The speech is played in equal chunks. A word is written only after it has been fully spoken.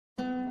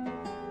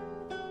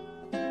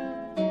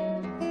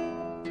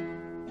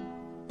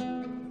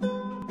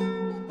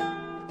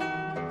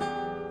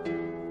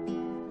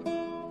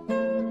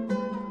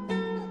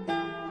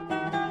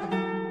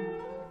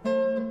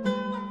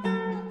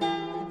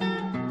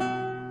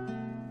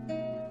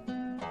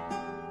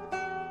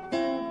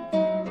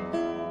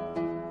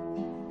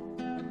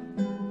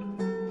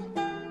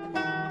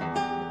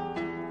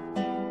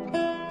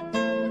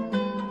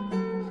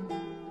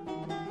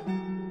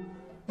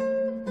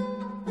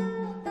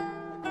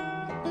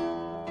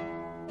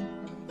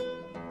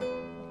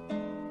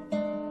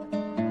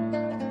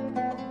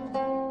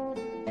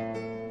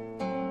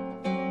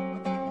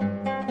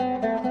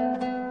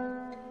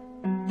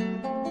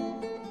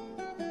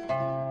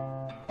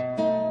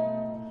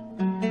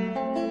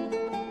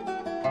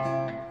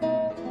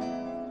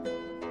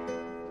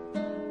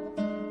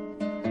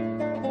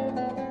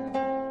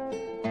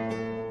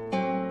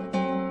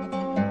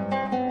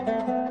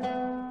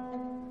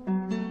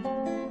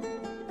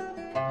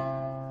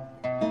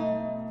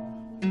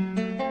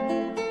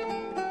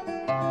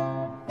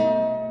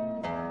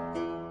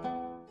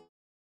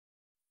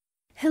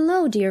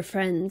Hello, dear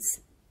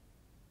friends.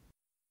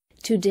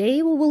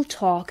 Today we will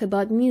talk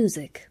about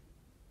music.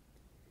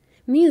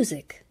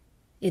 Music,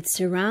 it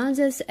surrounds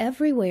us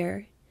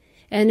everywhere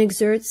and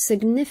exerts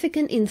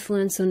significant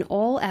influence on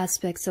all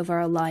aspects of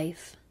our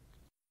life.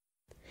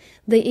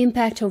 The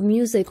impact of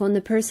music on the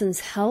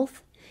person's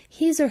health,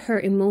 his or her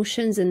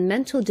emotions and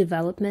mental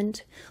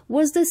development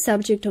was the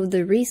subject of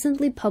the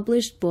recently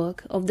published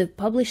book of the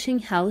publishing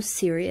house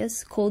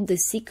Sirius called The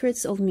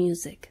Secrets of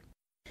Music.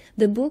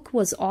 The book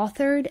was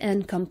authored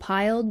and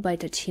compiled by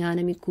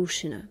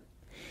Mityashina.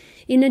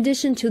 In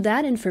addition to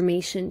that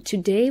information,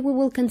 today we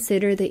will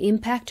consider the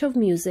impact of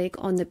music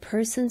on the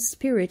person's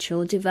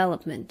spiritual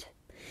development,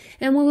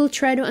 and we will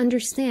try to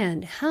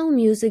understand how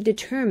music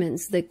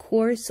determines the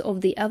course of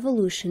the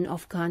evolution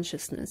of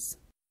consciousness.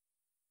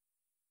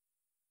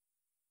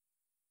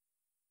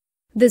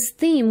 This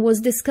theme was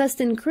discussed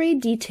in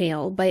great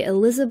detail by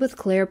Elizabeth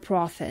Clare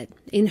Prophet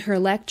in her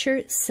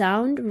lecture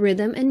Sound,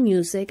 Rhythm and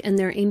Music and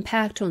Their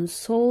Impact on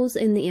Souls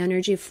in the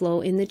Energy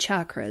Flow in the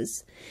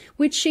Chakras,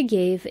 which she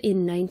gave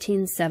in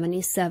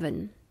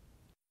 1977.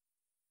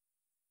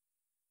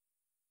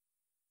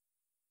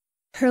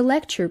 Her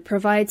lecture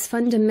provides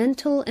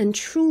fundamental and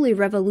truly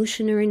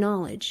revolutionary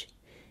knowledge,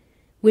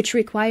 which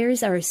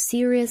requires our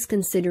serious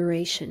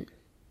consideration.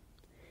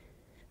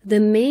 The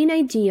main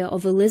idea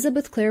of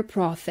Elizabeth Clare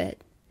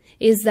Prophet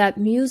is that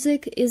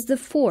music is the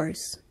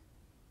force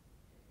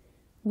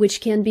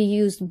which can be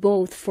used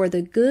both for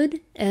the good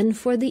and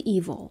for the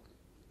evil,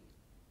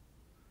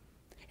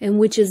 and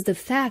which is the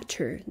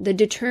factor that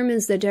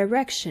determines the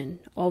direction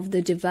of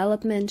the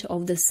development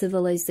of the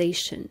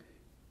civilization.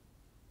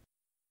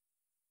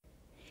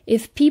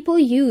 If people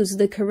use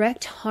the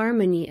correct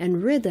harmony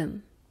and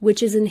rhythm,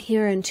 which is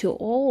inherent to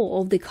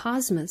all of the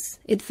cosmos,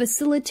 it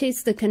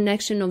facilitates the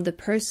connection of the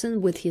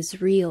person with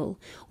his real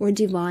or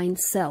divine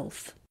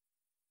self.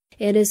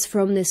 It is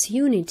from this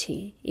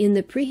unity in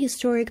the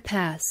prehistoric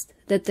past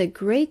that the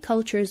great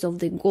cultures of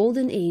the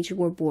Golden Age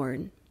were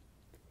born.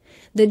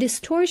 The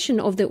distortion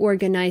of the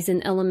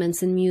organizing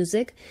elements in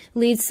music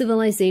leads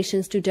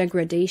civilizations to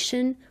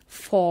degradation,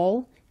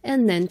 fall,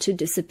 and then to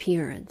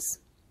disappearance.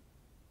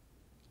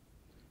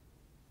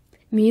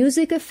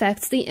 Music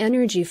affects the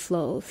energy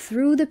flow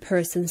through the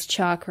person's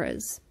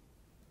chakras.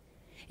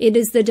 It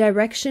is the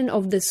direction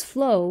of this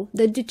flow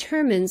that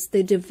determines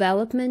the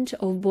development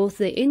of both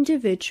the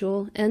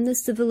individual and the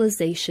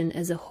civilization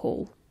as a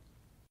whole.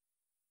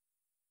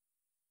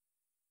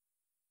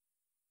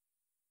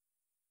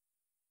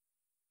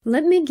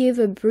 Let me give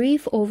a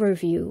brief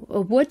overview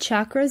of what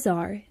chakras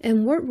are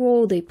and what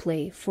role they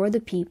play for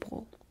the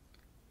people.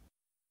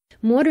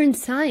 Modern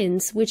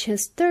science, which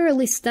has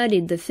thoroughly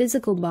studied the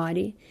physical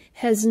body,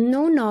 has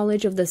no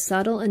knowledge of the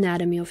subtle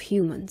anatomy of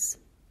humans.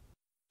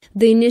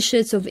 The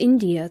initiates of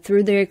India,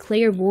 through their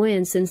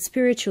clairvoyance and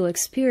spiritual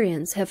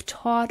experience, have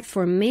taught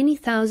for many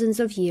thousands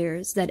of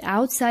years that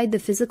outside the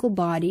physical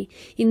body,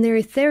 in their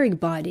etheric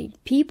body,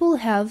 people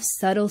have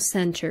subtle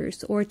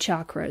centers or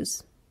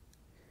chakras.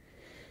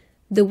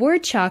 The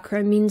word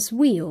chakra means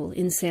wheel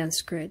in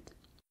Sanskrit.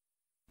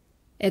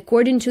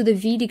 According to the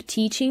Vedic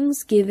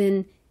teachings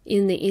given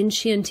in the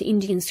ancient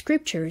Indian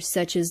scriptures,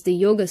 such as the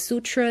Yoga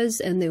Sutras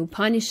and the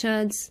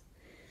Upanishads,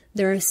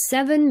 there are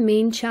 7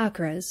 main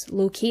chakras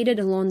located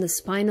along the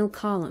spinal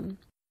column,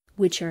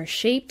 which are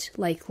shaped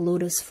like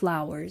lotus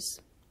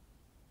flowers.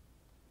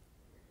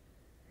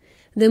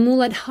 The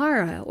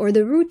Muladhara, or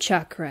the root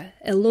chakra,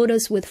 a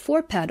lotus with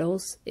 4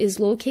 petals, is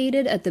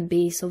located at the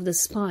base of the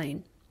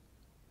spine.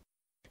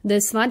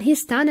 The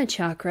Svadhisthana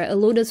chakra, a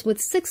lotus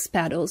with 6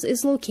 petals,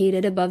 is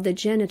located above the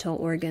genital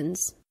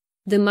organs.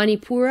 The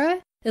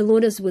Manipura, a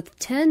lotus with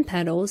 10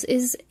 petals,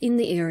 is in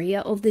the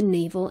area of the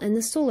navel and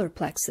the solar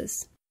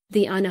plexus.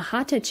 The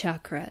Anahata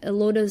chakra, a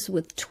lotus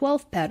with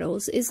 12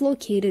 petals, is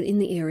located in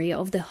the area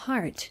of the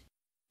heart.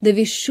 The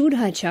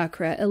Vishuddha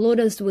chakra, a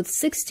lotus with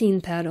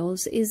 16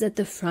 petals, is at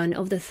the front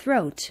of the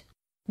throat.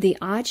 The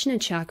Ajna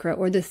chakra,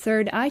 or the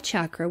third eye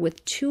chakra,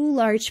 with 2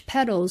 large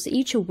petals,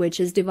 each of which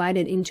is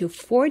divided into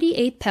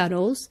 48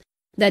 petals,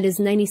 that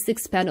is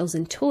 96 petals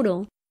in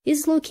total,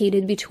 is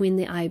located between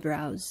the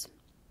eyebrows.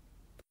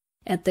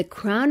 At the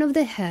crown of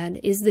the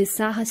head is the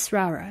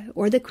Sahasrara,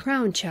 or the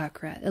crown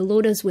chakra, a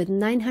lotus with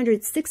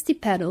 960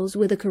 petals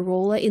with a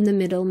corolla in the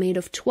middle made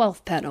of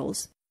 12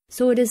 petals,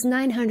 so it is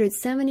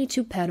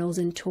 972 petals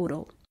in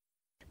total.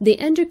 The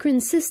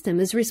endocrine system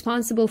is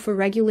responsible for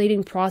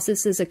regulating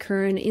processes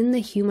occurring in the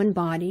human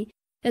body,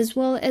 as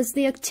well as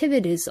the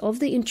activities of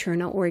the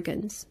internal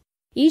organs.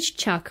 Each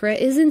chakra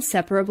is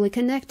inseparably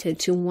connected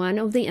to one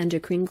of the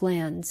endocrine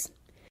glands.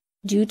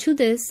 Due to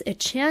this, a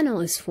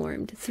channel is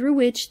formed through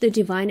which the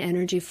divine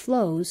energy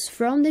flows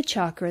from the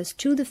chakras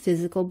to the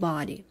physical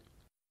body.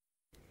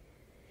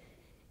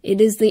 It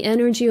is the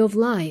energy of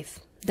life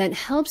that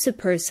helps a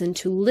person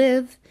to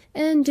live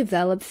and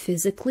develop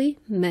physically,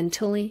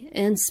 mentally,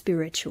 and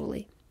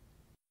spiritually.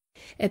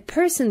 A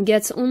person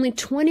gets only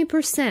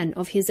 20%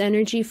 of his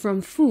energy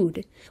from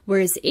food,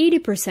 whereas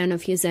 80%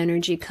 of his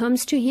energy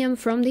comes to him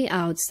from the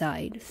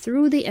outside,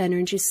 through the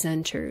energy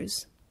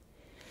centers.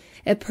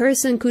 A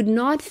person could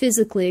not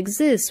physically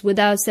exist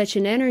without such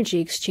an energy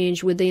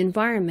exchange with the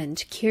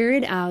environment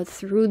carried out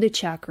through the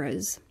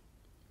chakras.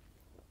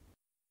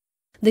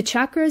 The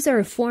chakras are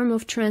a form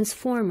of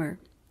transformer.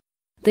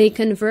 They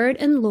convert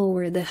and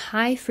lower the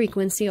high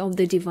frequency of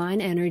the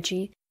divine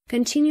energy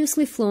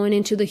continuously flowing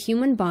into the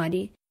human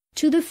body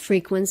to the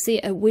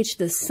frequency at which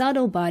the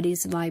subtle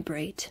bodies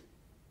vibrate.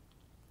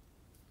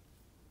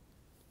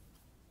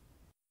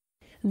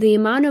 The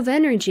amount of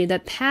energy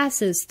that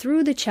passes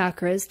through the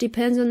chakras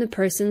depends on the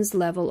person's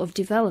level of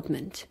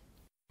development.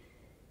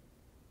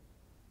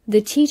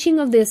 The teaching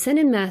of the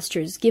Ascended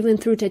Masters given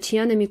through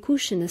Tatyana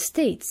Mikushina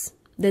states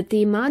that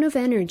the amount of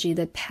energy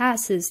that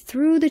passes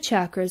through the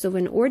chakras of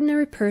an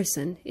ordinary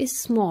person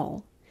is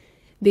small,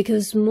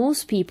 because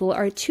most people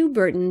are too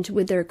burdened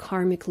with their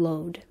karmic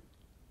load.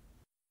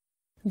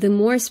 The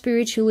more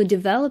spiritually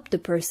developed the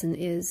person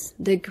is,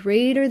 the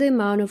greater the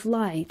amount of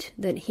light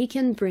that he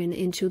can bring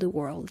into the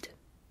world.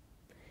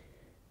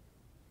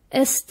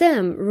 A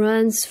stem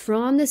runs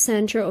from the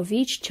center of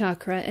each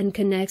chakra and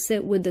connects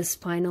it with the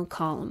spinal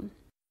column.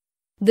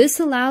 This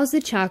allows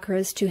the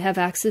chakras to have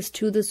access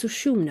to the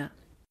sushumna.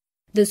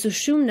 The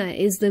sushumna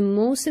is the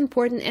most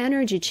important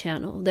energy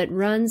channel that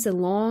runs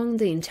along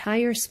the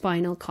entire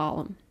spinal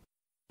column.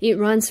 It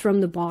runs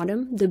from the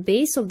bottom, the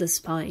base of the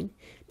spine,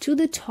 to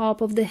the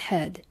top of the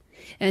head,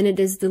 and it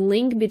is the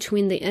link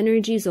between the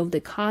energies of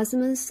the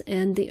cosmos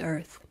and the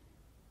earth.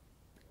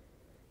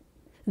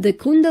 The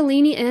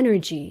Kundalini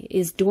energy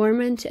is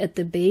dormant at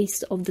the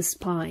base of the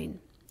spine.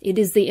 It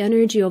is the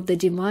energy of the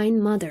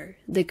Divine Mother,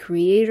 the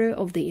creator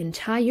of the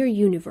entire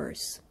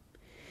universe.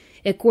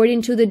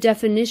 According to the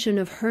definition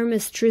of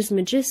Hermes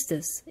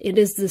Trismegistus, it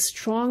is the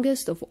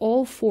strongest of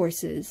all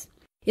forces.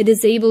 It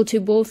is able to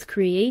both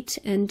create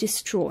and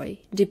destroy,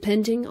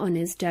 depending on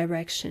its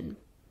direction.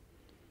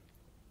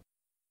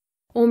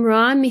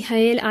 Omraam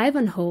Mikhail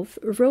Ivanhoff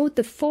wrote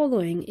the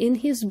following in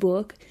his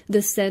book,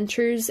 The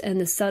Centers and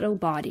the Subtle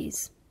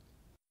Bodies.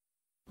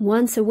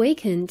 Once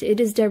awakened, it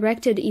is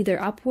directed either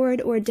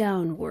upward or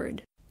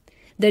downward.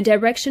 The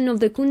direction of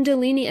the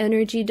Kundalini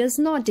energy does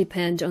not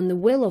depend on the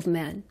will of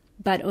man,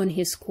 but on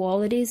his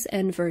qualities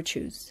and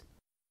virtues.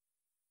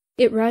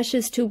 It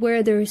rushes to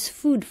where there is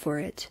food for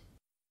it.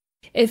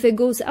 If it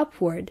goes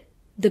upward,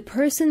 the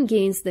person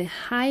gains the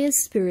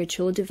highest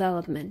spiritual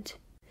development.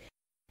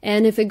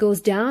 And if it goes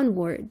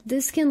downward,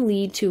 this can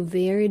lead to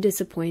very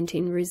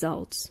disappointing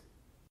results.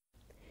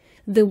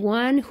 The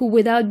one who,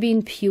 without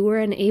being pure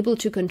and able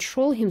to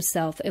control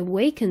himself,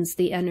 awakens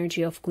the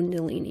energy of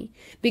Kundalini,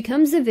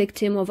 becomes a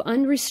victim of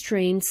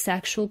unrestrained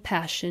sexual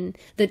passion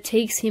that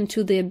takes him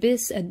to the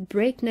abyss at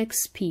breakneck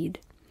speed,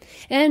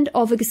 and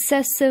of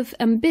excessive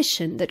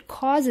ambition that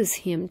causes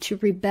him to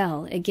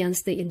rebel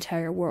against the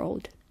entire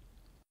world.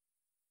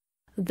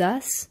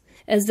 Thus,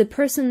 as the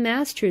person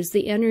masters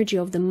the energy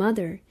of the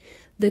mother,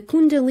 the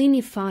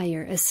Kundalini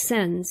fire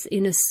ascends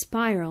in a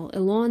spiral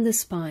along the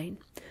spine,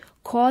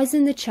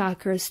 causing the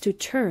chakras to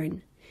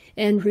turn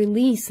and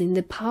releasing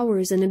the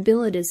powers and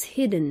abilities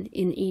hidden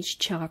in each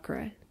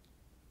chakra.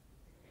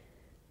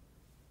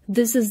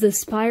 This is the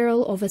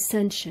spiral of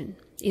ascension,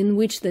 in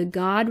which the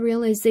God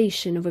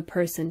realization of a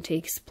person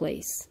takes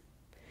place.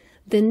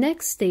 The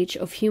next stage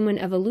of human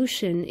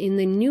evolution in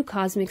the new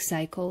cosmic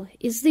cycle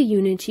is the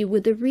unity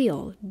with the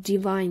real,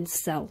 divine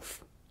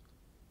self.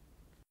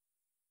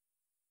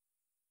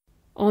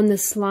 On the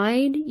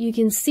slide, you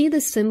can see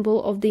the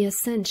symbol of the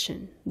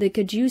ascension, the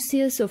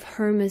caduceus of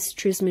Hermes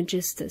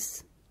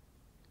Trismegistus.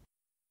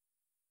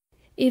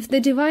 If the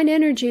divine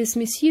energy is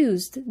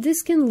misused,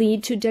 this can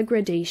lead to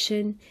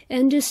degradation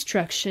and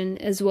destruction,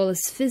 as well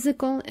as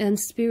physical and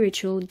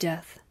spiritual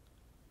death.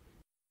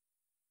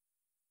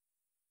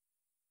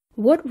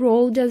 What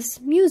role does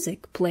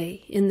music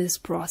play in this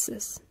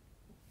process?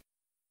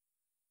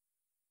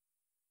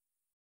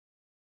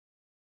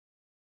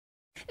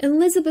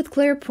 Elizabeth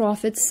Clare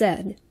Prophet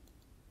said,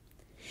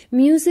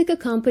 "Music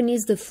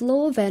accompanies the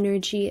flow of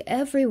energy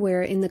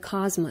everywhere in the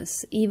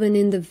cosmos, even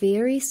in the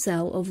very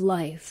cell of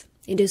life.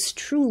 It is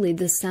truly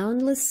the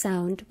soundless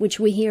sound which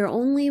we hear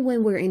only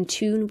when we're in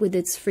tune with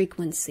its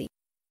frequency."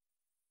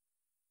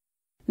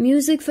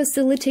 Music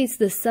facilitates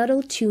the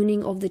subtle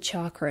tuning of the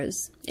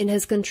chakras. It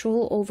has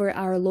control over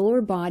our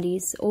lower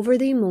bodies, over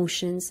the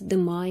emotions, the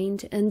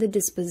mind, and the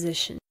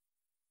disposition.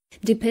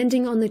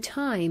 Depending on the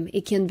time,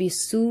 it can be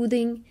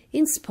soothing,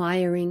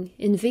 inspiring,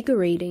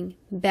 invigorating,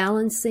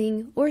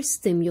 balancing, or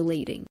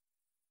stimulating.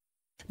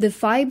 The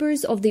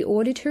fibers of the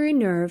auditory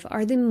nerve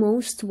are the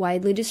most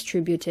widely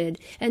distributed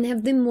and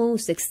have the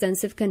most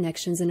extensive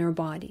connections in our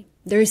body.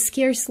 There is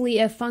scarcely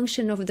a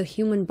function of the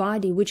human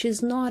body which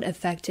is not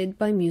affected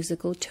by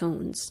musical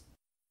tones.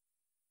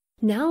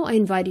 Now I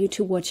invite you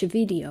to watch a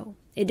video.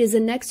 It is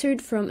an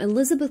excerpt from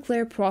Elizabeth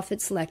Clare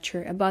Prophet's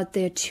lecture about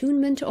the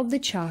attunement of the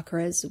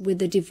chakras with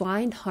the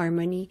divine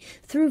harmony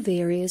through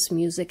various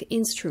music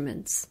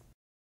instruments.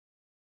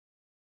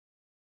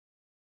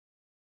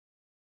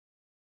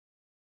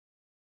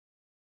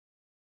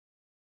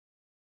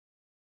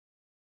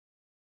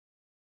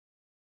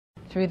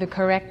 Through the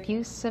correct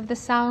use of the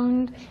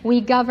sound,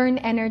 we govern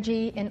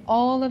energy in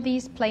all of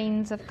these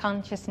planes of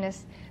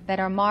consciousness that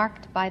are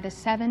marked by the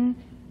 7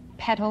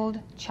 petaled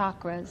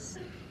chakras,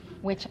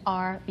 which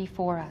are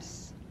before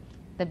us.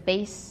 The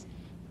base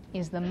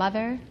is the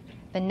mother,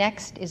 the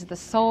next is the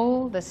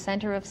soul, the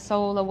center of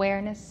soul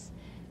awareness,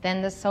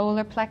 then the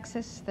solar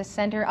plexus, the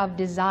center of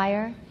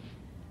desire,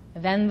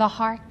 then the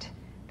heart,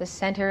 the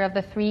center of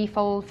the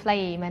threefold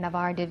flame and of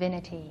our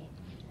divinity,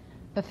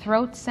 the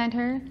throat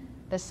center,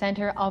 the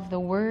center of the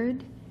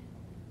word,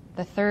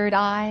 the third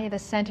eye, the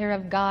center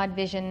of God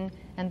vision,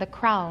 and the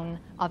crown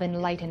of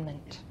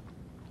enlightenment.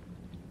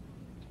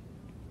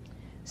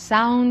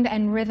 Sound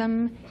and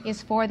rhythm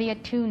is for the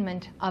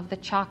attunement of the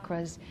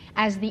chakras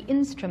as the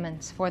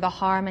instruments for the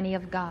harmony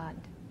of God.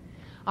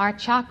 Our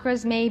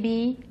chakras may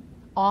be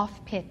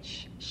off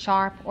pitch,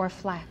 sharp or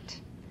flat.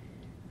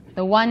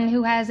 The one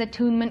who has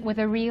attunement with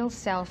a real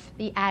self,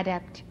 the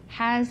adept,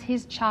 has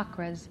his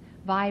chakras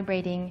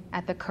vibrating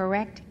at the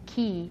correct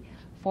key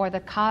for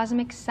the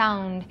cosmic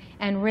sound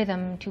and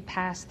rhythm to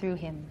pass through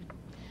him.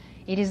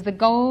 It is the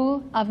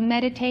goal of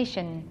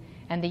meditation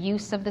and the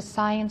use of the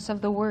science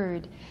of the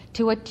word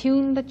to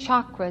attune the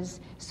chakras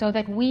so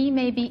that we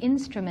may be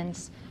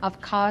instruments of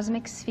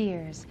cosmic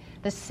spheres,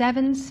 the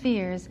 7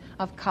 spheres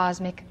of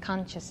cosmic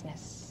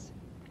consciousness.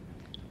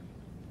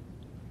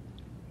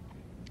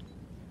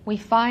 We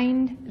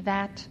find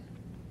that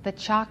the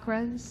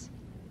chakras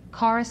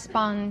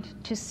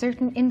correspond to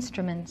certain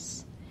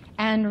instruments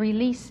and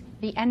release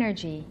the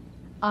energy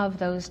of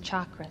those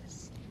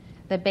chakras.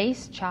 The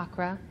base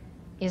chakra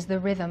is the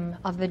rhythm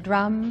of the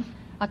drum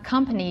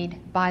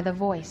accompanied by the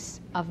voice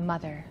of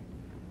Mother.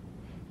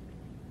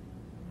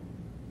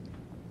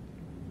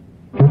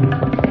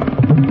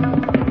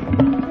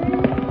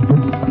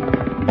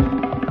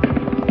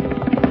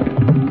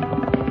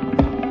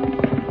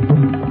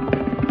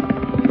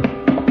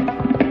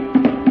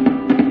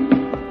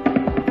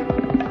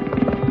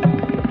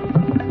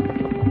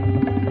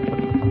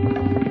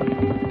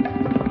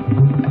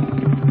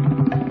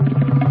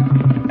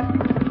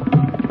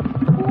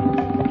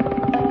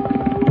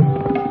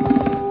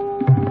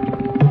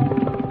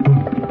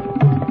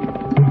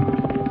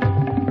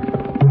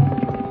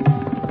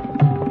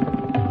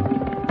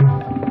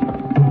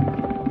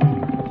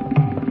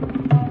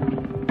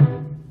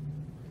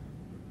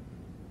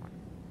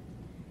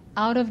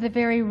 Out of the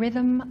very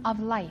rhythm of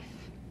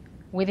life,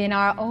 within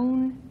our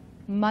own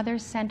mother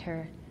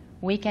center,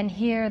 we can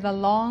hear the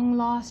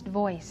long-lost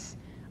voice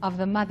of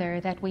the mother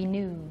that we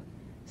knew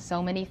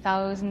so many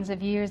thousands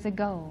of years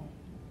ago.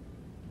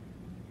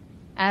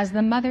 As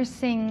the mother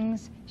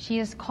sings, she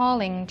is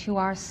calling to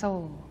our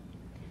soul.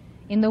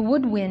 In the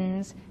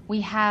woodwinds,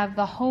 we have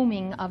the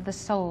homing of the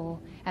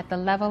soul at the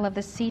level of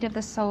the seat of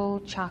the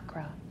soul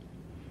chakra.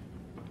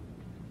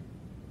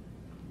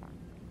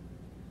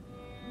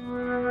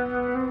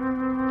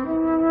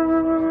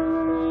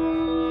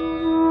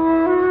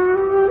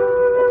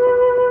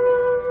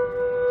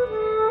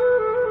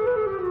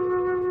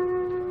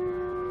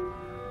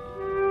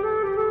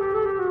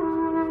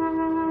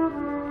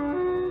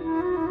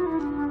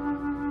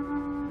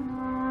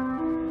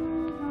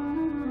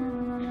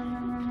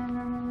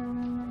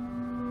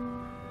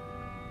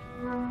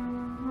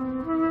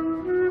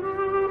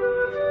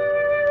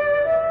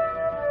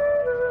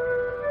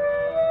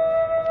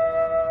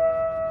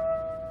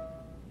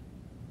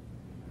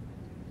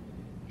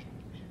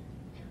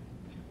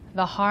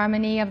 The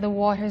harmony of the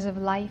waters of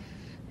life,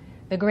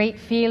 the great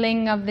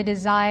feeling of the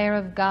desire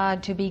of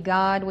God to be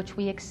God, which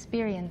we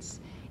experience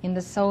in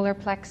the solar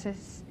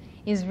plexus,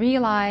 is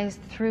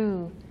realized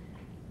through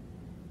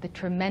the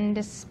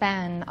tremendous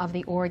span of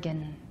the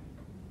organ.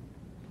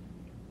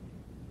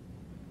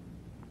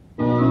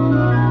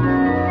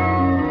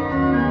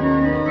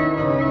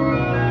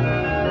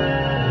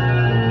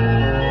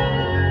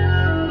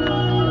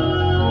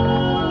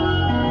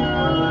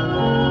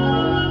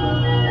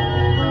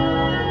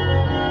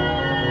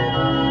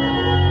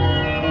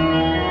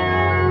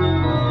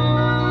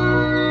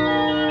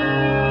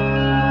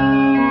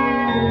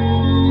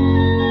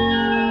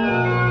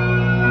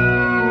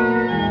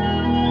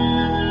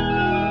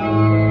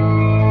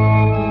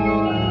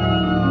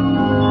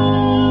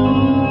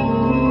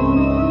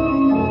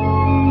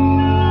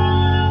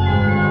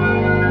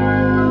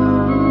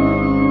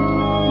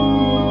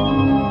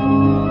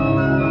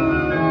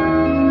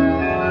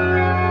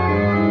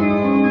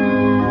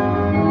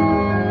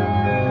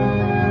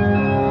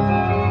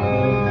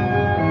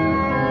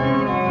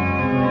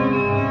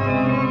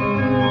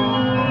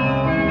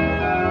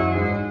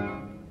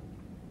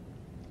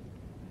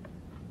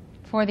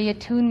 For the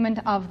attunement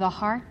of the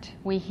heart,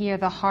 we hear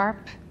the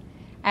harp,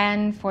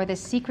 and for the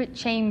secret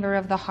chamber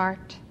of the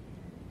heart,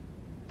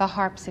 the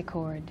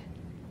harpsichord.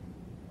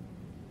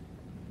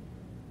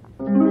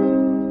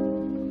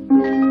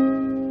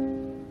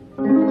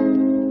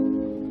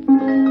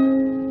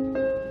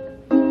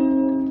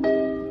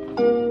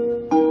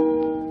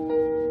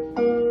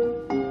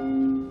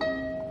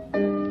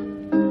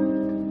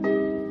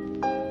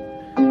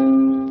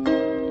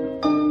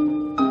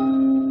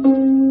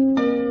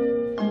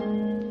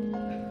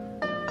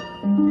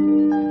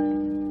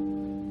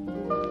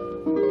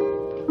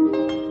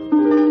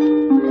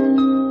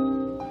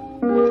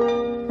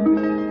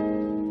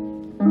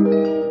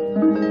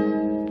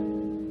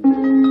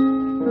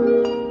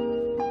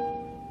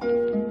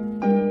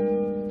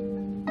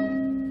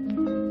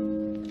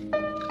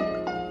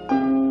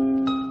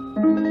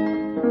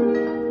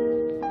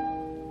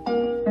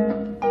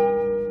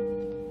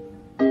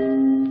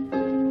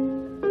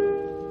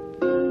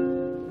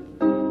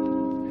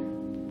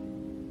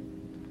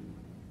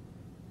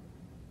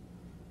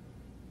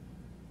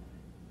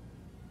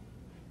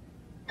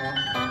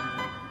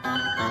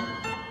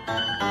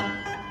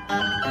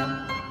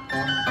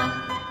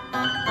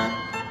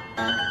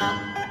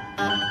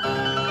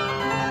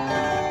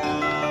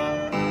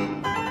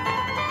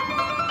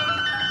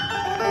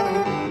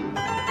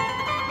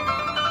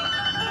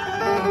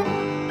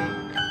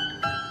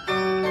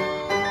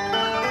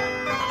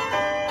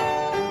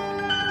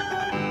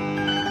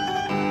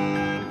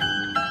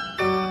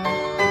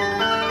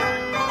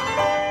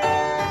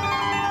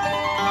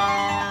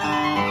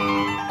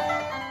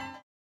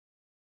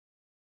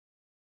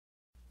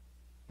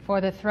 For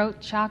the throat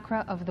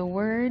chakra of the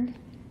word,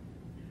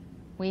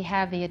 we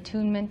have the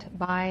attunement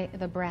by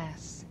the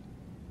brass.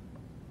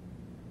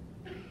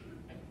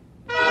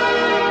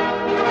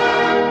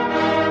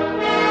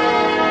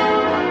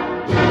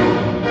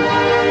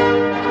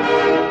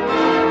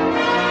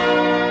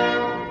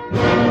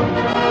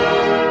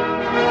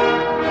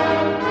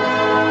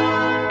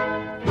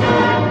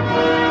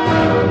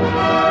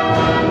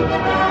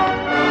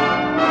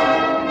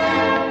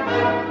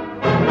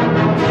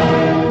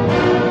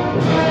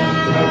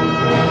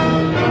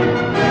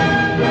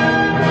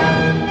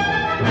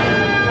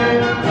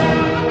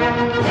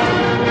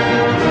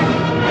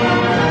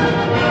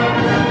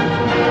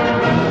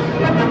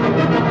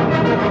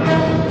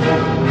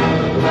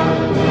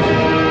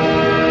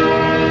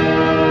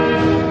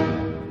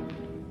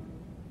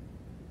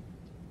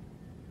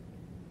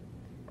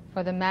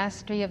 For the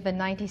mastery of the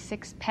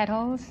 96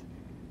 petals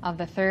of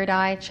the third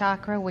eye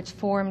chakra, which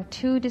form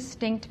two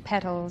distinct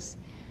petals,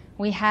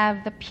 we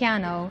have the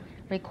piano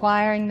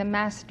requiring the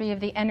mastery of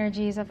the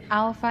energies of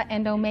alpha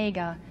and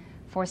omega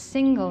for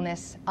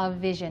singleness of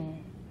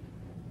vision.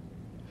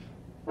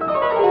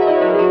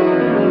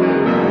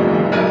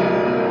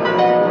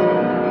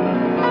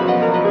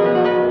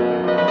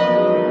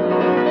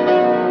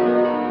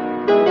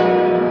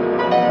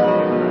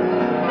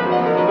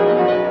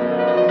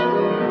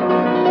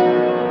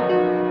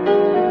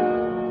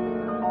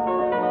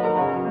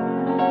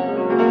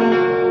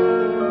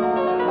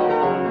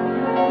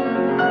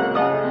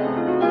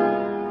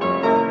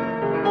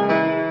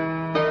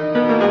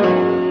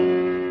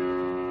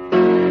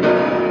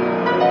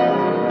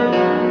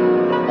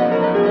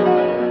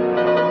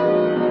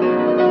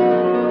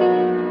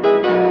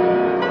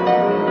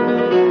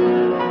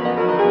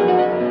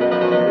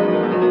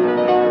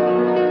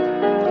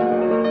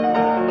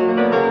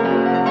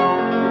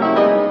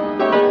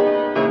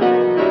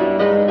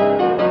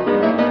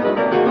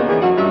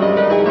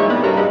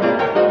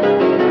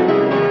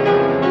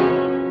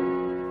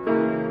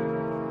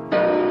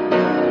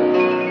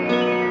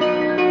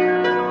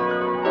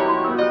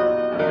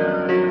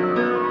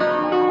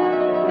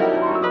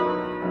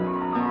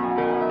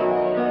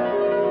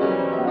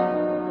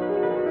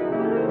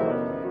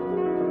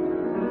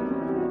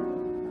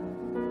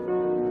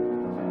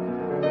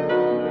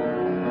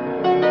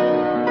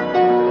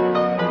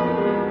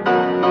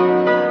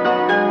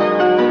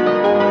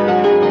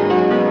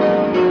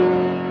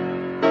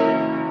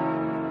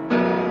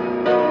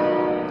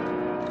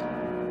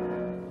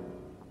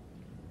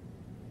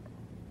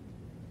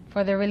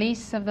 For the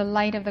release of the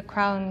light of the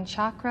crown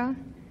chakra,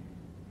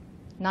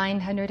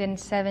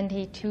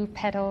 972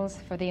 petals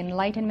for the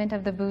enlightenment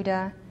of the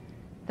Buddha,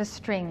 the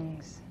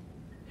strings.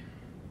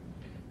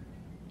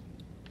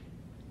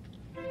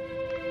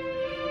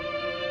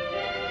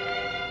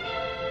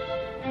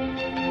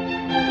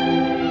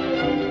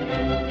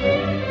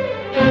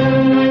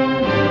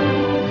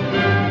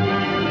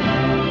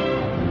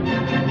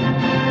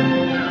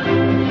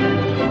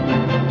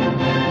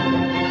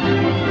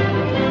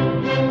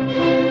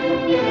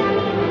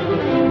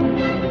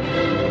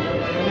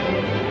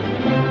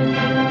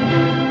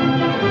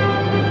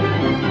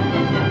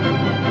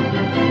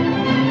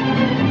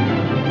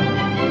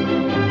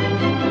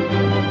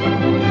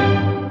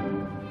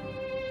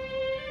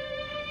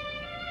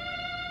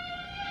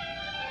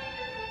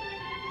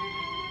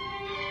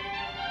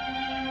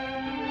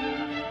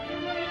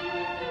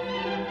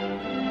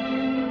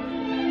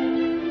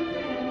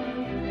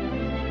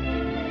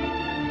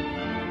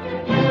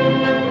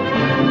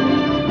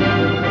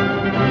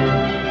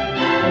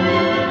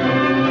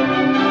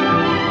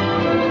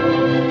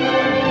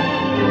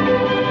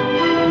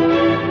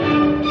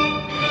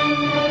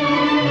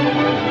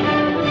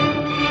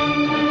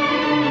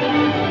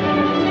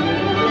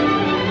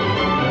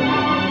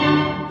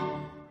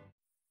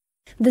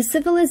 The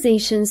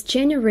civilizations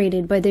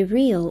generated by the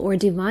real or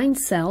divine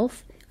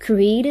self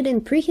created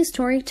in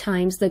prehistoric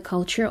times the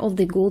culture of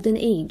the Golden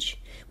Age,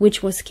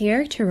 which was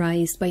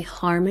characterized by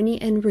harmony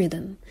and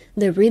rhythm,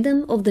 the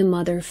rhythm of the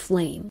mother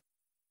flame.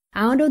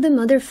 Out of the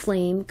mother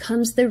flame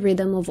comes the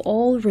rhythm of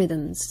all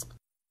rhythms.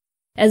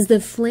 As the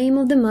flame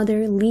of the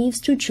mother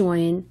leaves to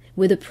join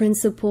with the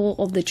principle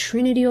of the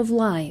Trinity of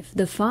life,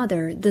 the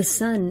Father, the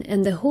Son,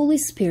 and the Holy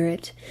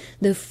Spirit,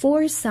 the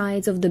four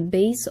sides of the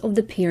base of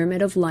the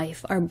pyramid of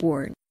life are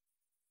born.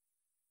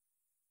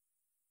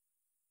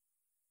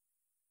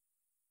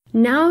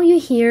 Now you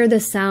hear the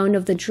sound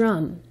of the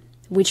drum,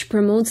 which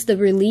promotes the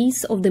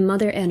release of the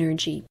mother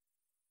energy.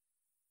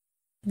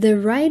 The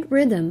right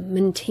rhythm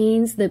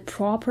maintains the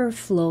proper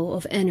flow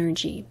of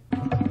energy.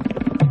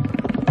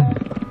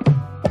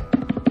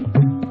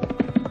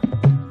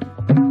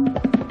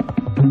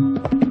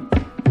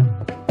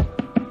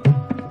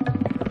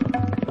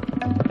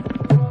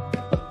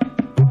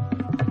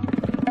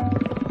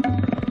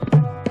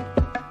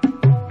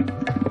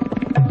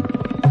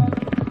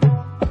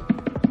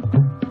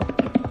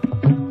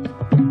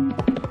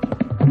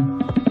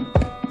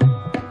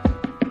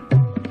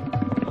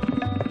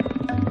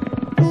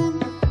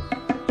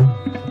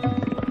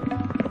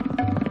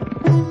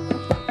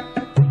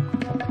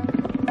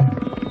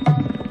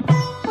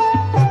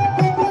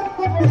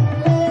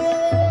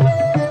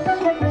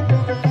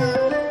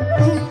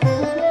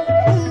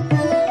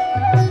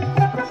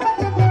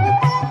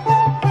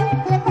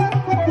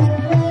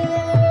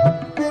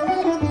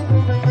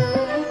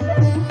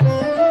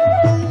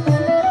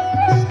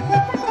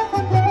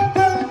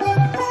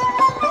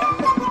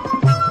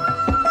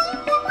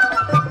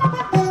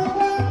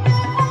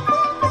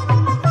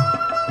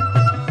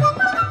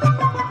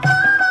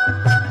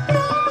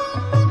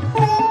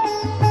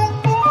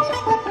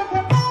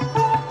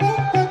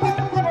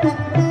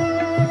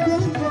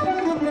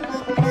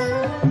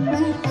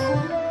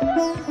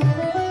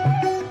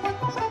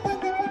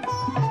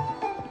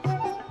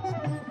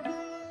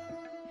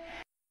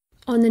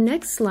 On the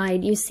next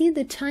slide, you see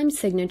the time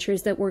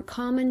signatures that were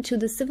common to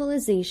the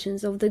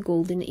civilizations of the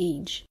Golden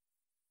Age.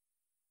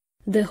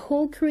 The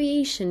whole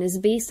creation is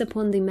based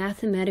upon the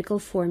mathematical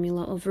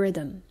formula of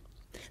rhythm.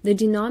 The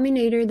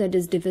denominator that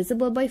is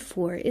divisible by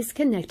 4 is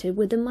connected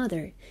with the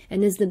mother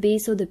and is the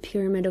base of the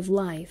pyramid of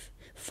life: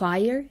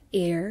 fire,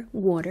 air,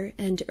 water,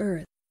 and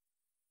earth.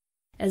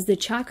 As the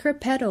chakra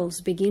petals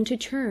begin to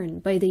turn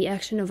by the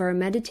action of our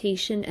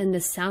meditation and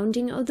the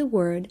sounding of the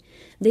word,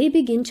 they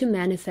begin to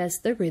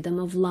manifest the rhythm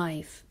of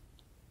life.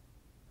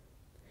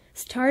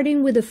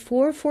 Starting with the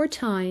 4-4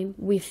 time,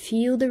 we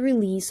feel the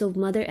release of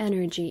mother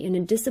energy in a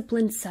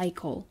disciplined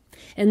cycle,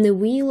 and the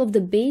wheel of the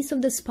base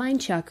of the spine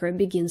chakra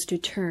begins to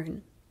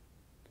turn.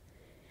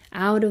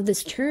 Out of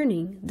this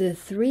turning, the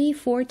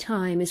 3-4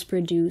 time is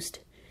produced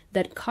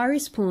that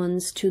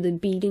corresponds to the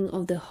beating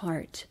of the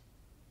heart.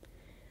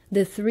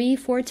 The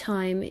 3-4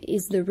 time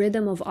is the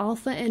rhythm of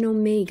Alpha and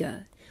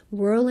Omega,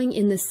 whirling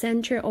in the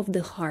center of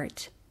the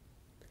heart.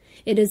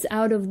 It is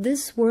out of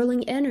this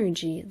whirling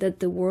energy that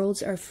the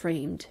worlds are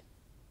framed.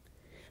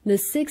 The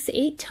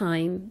 6-8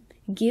 time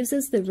gives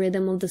us the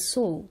rhythm of the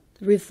soul,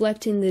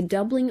 reflecting the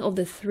doubling of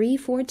the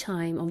 3-4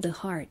 time of the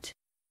heart.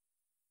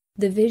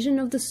 The vision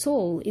of the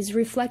soul is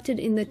reflected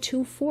in the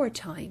 2-4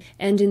 time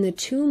and in the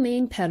 2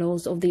 main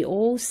petals of the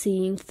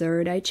all-seeing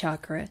third eye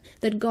chakra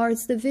that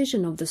guards the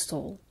vision of the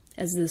soul,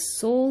 as the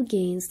soul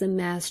gains the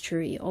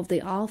mastery of the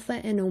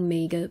Alpha and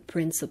Omega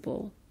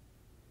principle.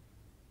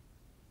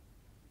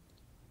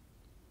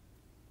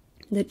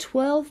 The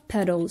 12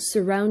 petals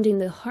surrounding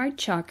the heart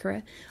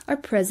chakra are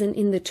present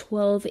in the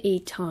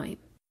 12-8 time.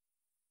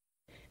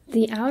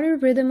 The outer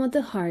rhythm of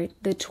the heart,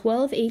 the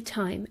 12-8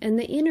 time, and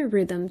the inner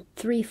rhythm,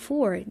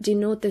 3-4,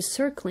 denote the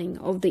circling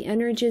of the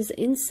energies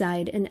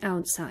inside and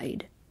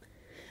outside.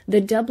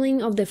 The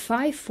doubling of the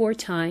 5-4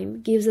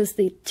 time gives us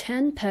the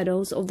 10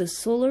 petals of the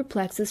solar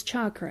plexus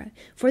chakra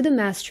for the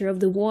master of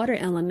the water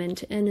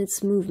element and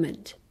its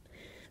movement.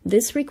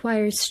 This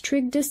requires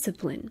strict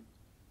discipline,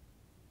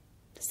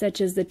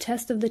 such as the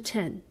test of the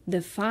 10,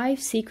 the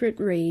 5 secret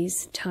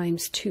rays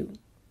times 2.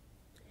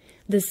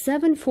 The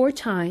 7-4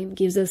 time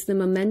gives us the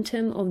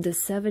momentum of the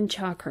 7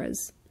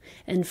 chakras.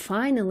 And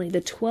finally,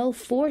 the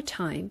 12-4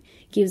 time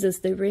gives us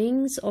the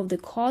rings of the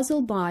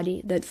causal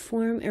body that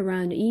form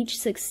around each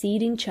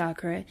succeeding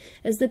chakra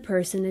as the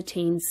person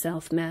attains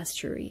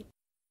self-mastery.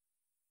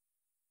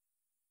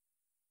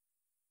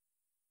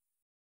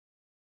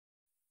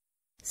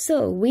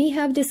 So, we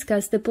have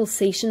discussed the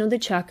pulsation of the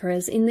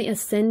chakras in the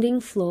ascending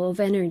flow of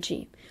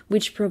energy,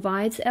 which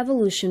provides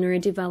evolutionary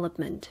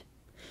development.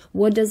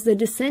 What does the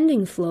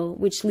descending flow,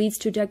 which leads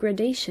to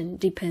degradation,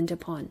 depend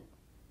upon?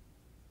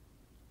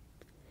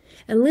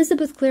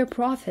 Elizabeth Clare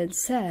Prophet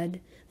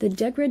said, "The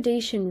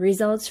degradation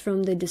results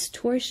from the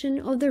distortion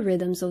of the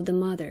rhythms of the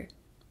mother."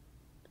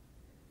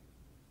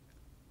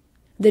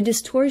 The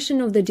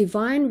distortion of the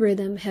divine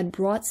rhythm had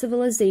brought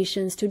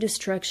civilizations to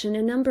destruction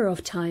a number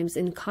of times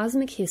in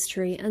cosmic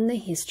history and the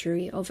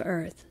history of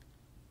Earth.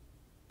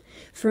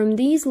 From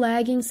these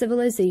lagging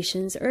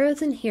civilizations,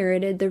 Earth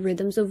inherited the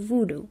rhythms of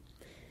voodoo,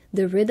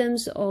 the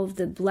rhythms of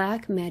the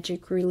black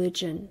magic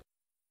religion.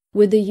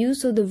 With the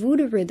use of the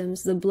voodoo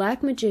rhythms, the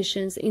black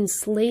magicians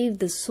enslaved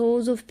the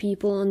souls of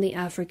people on the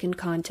African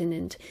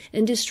continent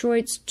and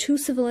destroyed 2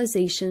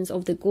 civilizations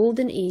of the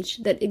Golden Age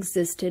that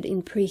existed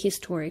in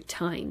prehistoric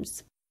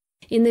times.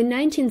 In the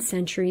 19th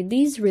century,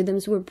 these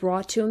rhythms were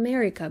brought to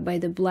America by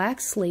the black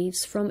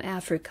slaves from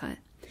Africa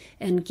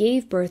and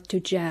gave birth to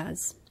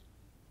jazz.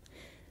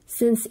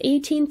 Since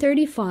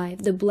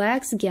 1835, the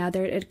blacks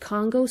gathered at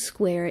Congo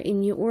Square in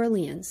New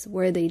Orleans,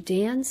 where they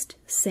danced,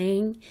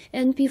 sang,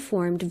 and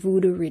performed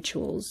voodoo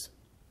rituals.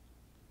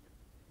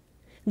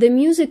 The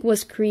music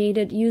was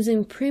created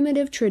using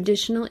primitive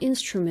traditional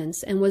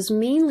instruments and was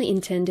mainly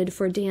intended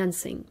for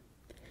dancing.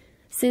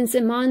 Since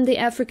among the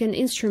African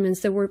instruments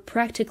there were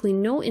practically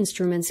no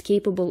instruments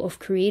capable of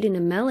creating a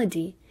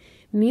melody,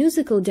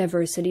 musical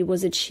diversity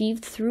was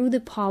achieved through the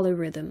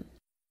polyrhythm.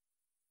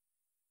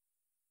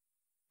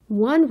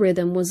 One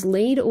rhythm was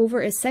laid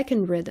over a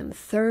second rhythm,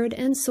 third,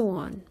 and so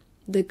on.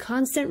 The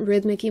constant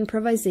rhythmic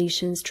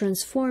improvisations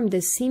transformed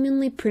this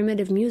seemingly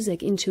primitive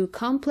music into a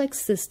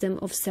complex system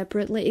of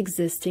separately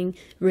existing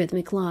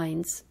rhythmic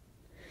lines.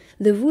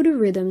 The voodoo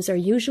rhythms are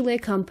usually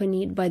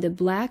accompanied by the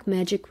black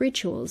magic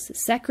rituals,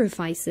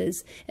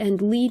 sacrifices,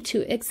 and lead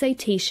to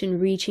excitation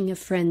reaching a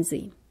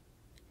frenzy.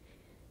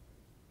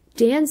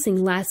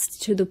 Dancing lasts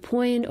to the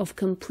point of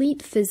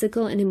complete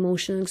physical and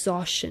emotional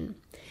exhaustion.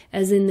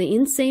 As in the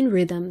insane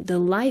rhythm, the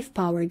life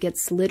power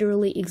gets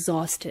literally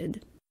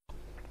exhausted.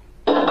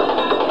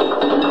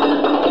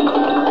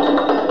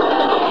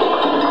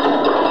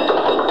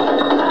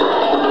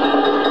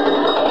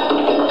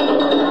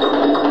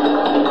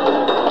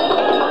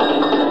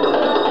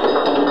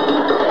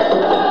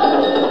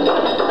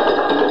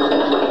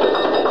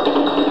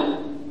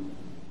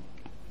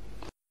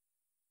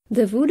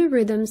 The voodoo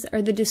rhythms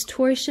are the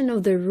distortion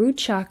of the root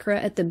chakra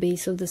at the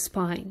base of the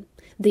spine,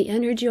 the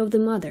energy of the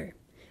mother.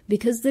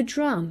 because the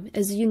drum,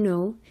 as you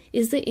know,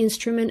 is the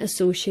instrument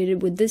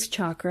associated with this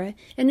chakra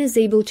and is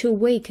able to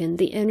awaken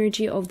the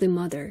energy of the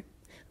mother.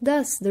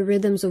 Thus, the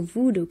rhythms of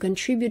voodoo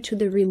contribute to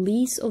the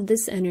release of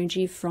this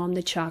energy from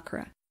the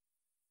chakra.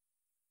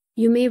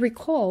 You may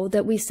recall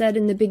that we said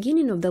in the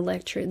beginning of the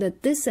lecture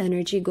that this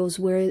energy goes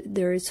where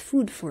there is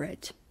food for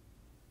it.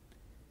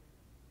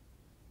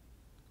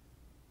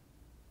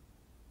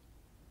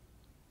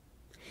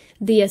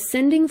 The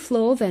ascending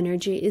flow of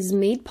energy is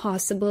made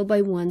possible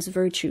by one's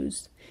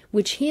virtues,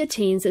 which he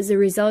attains as a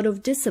result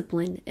of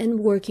discipline and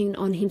working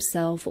on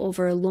himself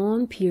over a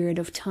long period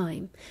of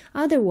time.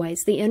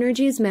 Otherwise, the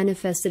energy is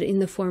manifested in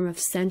the form of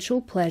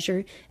sensual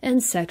pleasure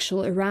and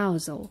sexual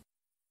arousal.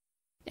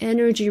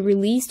 Energy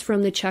released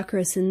from the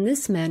chakras in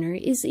this manner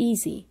is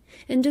easy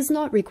and does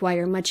not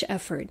require much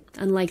effort,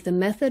 unlike the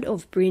method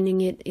of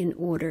bringing it in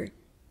order.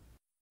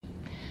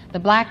 The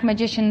black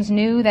magicians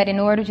knew that in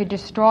order to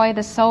destroy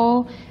the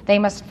soul, they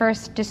must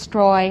first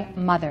destroy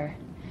mother.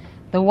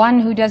 The one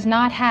who does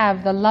not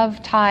have the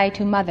love tie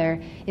to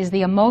mother is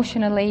the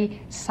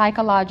emotionally,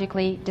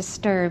 psychologically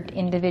disturbed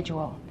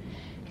individual.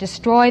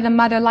 Destroy the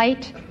mother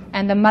light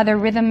and the mother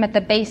rhythm at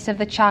the base of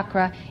the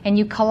chakra, and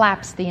you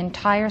collapse the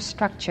entire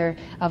structure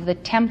of the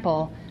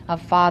temple of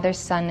Father,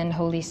 Son, and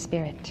Holy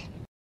Spirit.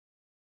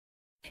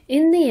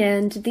 In the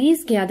end,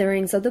 these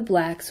gatherings of the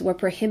blacks were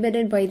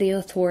prohibited by the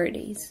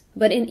authorities,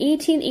 but in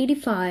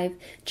 1885,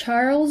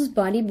 Charles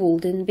Buddy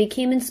Bolden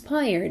became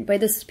inspired by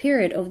the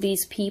spirit of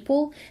these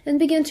people and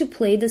began to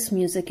play this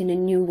music in a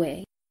new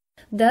way.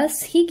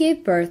 Thus, he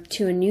gave birth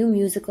to a new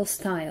musical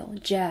style,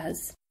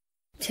 jazz.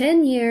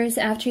 10 years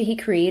after he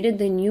created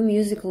the new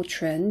musical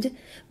trend,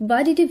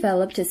 Buddy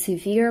developed a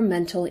severe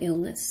mental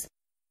illness.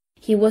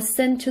 He was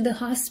sent to the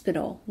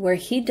hospital, where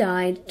he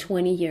died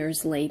 20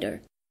 years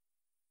later.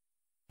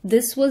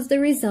 This was the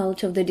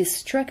result of the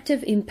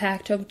destructive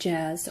impact of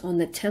jazz on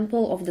the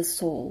temple of the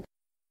soul.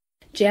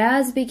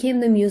 Jazz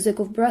became the music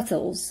of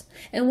brothels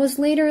and was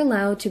later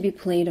allowed to be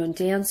played on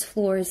dance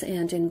floors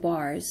and in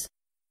bars.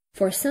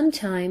 For some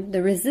time,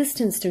 the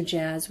resistance to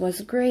jazz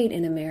was great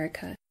in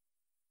America.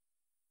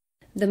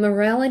 The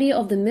morality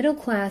of the middle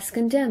class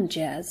condemned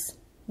jazz.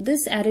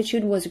 This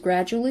attitude was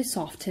gradually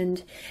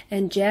softened,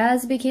 and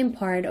jazz became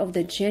part of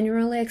the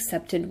generally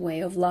accepted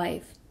way of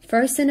life,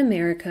 first in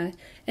America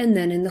and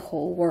then in the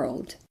whole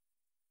world.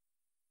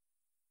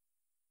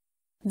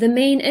 The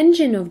main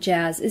engine of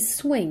jazz is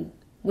swing,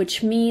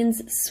 which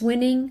means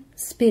swinging,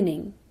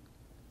 spinning,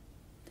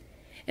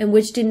 and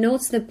which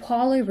denotes the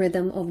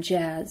polyrhythm of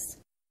jazz.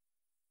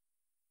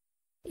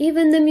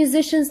 Even the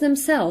musicians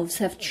themselves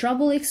have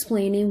trouble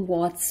explaining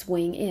what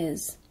swing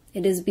is.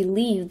 It is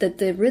believed that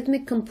the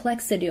rhythmic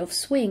complexity of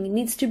swing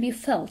needs to be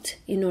felt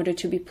in order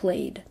to be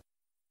played.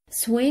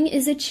 Swing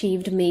is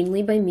achieved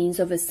mainly by means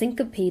of a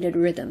syncopated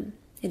rhythm.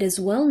 It is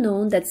well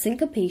known that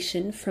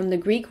syncopation, from the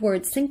Greek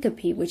word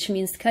syncope, which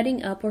means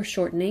cutting up or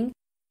shortening,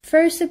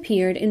 first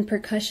appeared in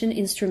percussion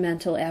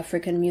instrumental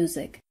African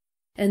music,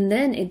 and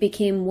then it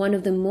became one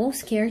of the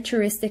most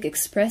characteristic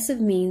expressive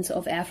means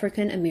of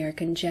African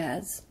American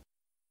jazz.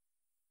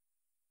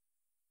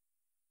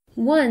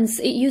 Once,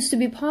 it used to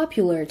be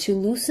popular to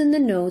loosen the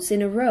notes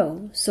in a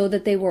row so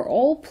that they were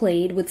all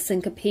played with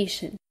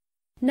syncopation.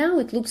 Now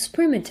it looks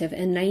primitive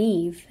and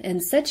naive,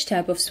 and such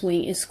type of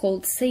swing is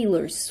called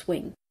sailor's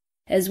swing.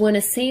 As when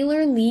a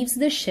sailor leaves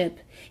the ship,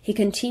 he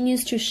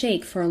continues to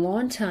shake for a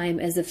long time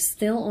as if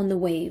still on the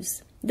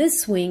waves.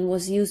 This swing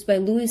was used by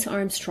Louis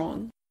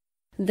Armstrong.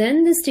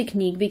 Then this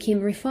technique became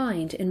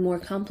refined and more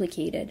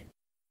complicated.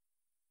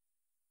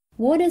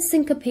 What is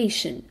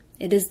syncopation?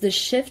 It is the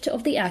shift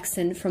of the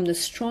accent from the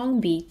strong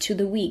beat to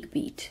the weak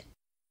beat.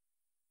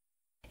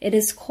 It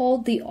is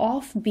called the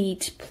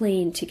off-beat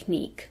playing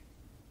technique.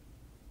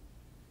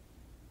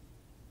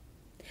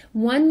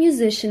 One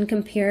musician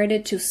compared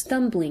it to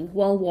stumbling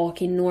while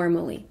walking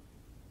normally.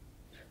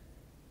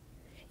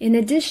 In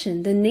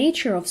addition, the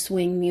nature of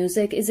swing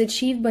music is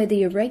achieved by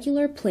the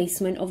irregular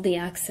placement of the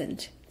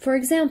accent. For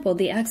example,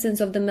 the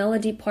accents of the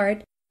melody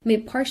part may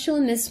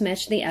partially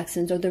mismatch the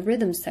accents of the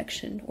rhythm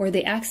section, or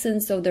the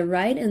accents of the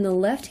right and the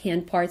left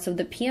hand parts of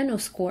the piano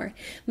score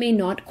may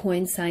not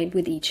coincide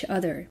with each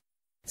other.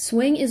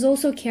 Swing is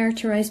also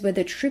characterized by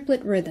the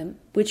triplet rhythm,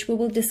 which we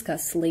will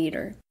discuss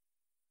later.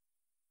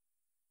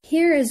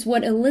 Here is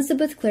what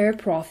Elizabeth Clare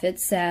Prophet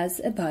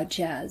says about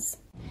jazz.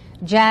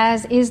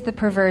 Jazz is the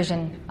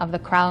perversion of the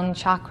crown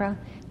chakra,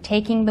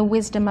 taking the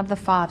wisdom of the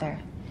Father.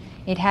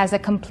 It has a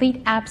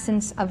complete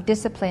absence of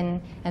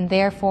discipline and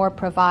therefore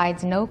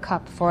provides no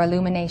cup for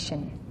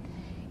illumination.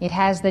 It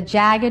has the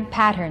jagged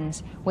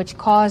patterns which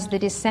cause the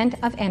descent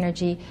of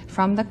energy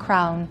from the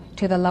crown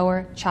to the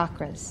lower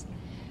chakras.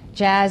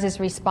 Jazz is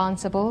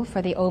responsible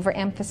for the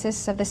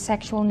overemphasis of the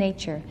sexual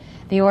nature.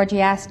 The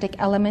orgiastic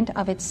element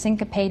of its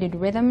syncopated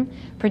rhythm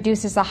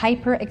produces a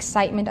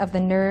hyper-excitement of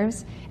the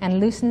nerves and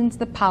loosens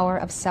the power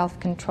of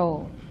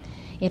self-control.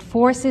 It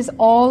forces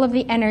all of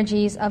the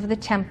energies of the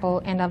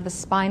temple and of the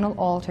spinal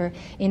altar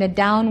in a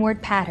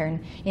downward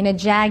pattern, in a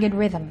jagged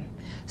rhythm,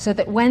 so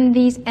that when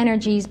these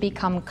energies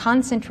become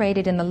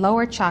concentrated in the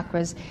lower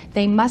chakras,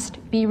 they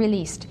must be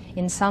released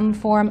in some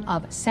form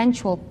of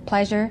sensual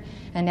pleasure,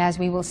 and as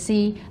we will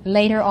see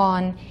later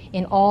on,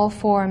 in all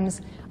forms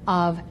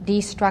of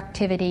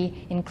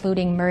destructivity,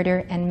 including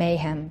murder and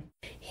mayhem.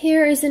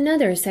 Here is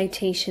another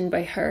citation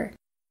by her.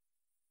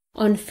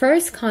 On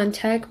first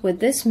contact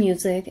with this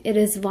music, it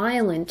is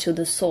violent to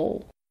the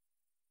soul.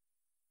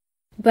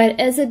 But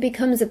as it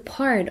becomes a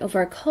part of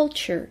our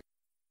culture,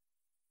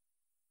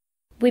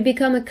 we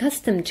become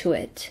accustomed to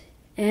it,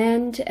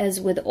 and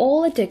as with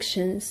all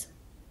addictions,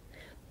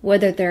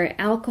 whether they're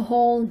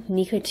alcohol,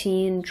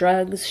 nicotine,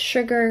 drugs,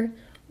 sugar,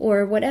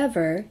 or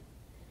whatever,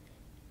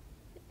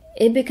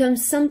 it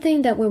becomes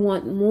something that we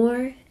want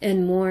more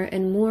and more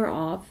and more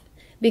of,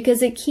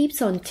 because it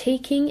keeps on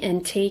taking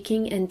and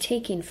taking and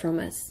taking from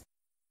us.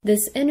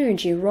 This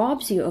energy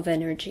robs you of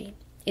energy.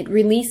 It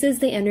releases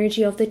the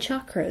energy of the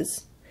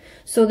chakras,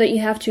 so that you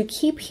have to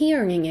keep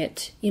hearing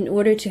it in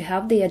order to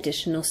have the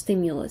additional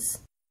stimulus.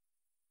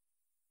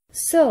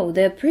 So,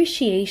 the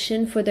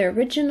appreciation for the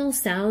original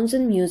sounds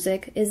and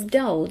music is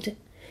dulled,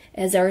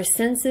 as our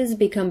senses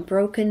become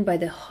broken by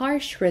the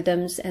harsh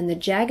rhythms and the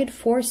jagged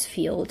force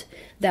field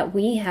that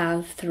we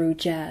have through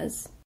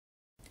jazz.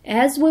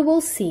 As we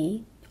will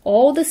see,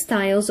 all the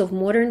styles of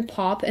modern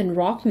pop and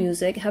rock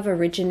music have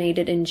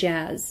originated in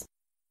jazz.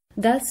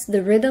 Thus,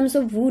 the rhythms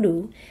of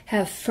voodoo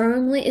have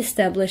firmly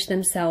established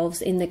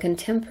themselves in the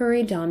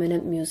contemporary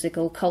dominant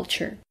musical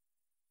culture.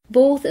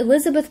 Both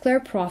Elizabeth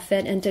Clare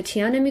Prophet and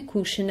Tatiana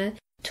Mityashina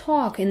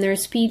talk in their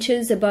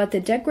speeches about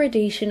the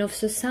degradation of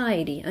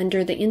society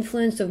under the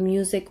influence of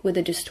music with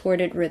a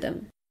distorted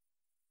rhythm.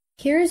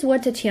 Here's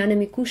what Tatiana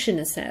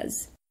Mityashina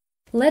says.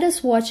 Let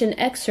us watch an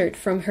excerpt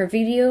from her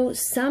video,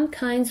 Some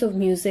Kinds of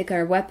Music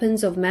Are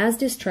Weapons of Mass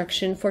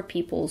Destruction for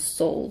People's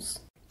Souls.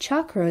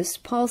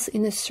 Chakras pulse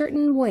in a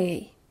certain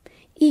way,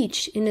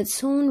 each in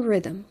its own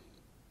rhythm.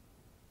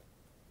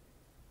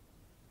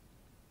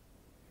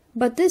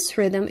 But this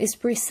rhythm is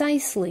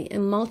precisely a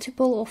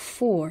multiple of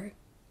 4.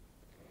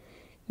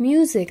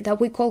 Music that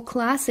we call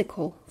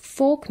classical,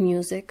 folk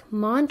music,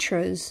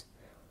 mantras,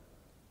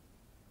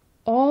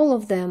 all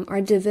of them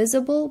are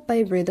divisible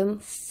by rhythm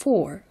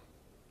 4.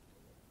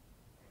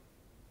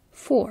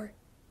 4.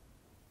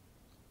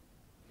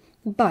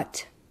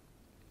 But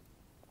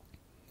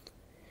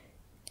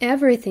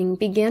everything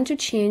began to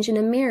change in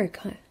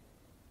America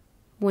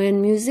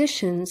when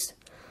musicians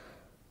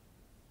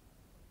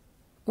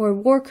or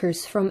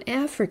workers from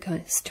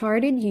Africa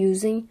started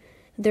using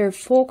their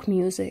folk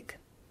music.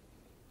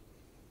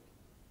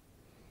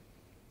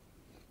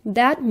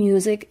 That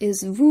music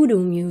is voodoo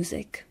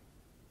music.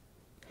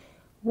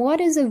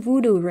 What is a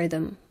voodoo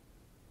rhythm?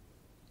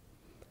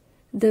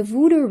 The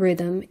voodoo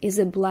rhythm is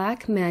a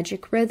black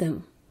magic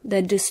rhythm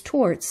that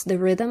distorts the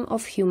rhythm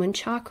of human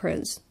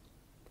chakras.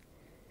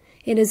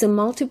 It is a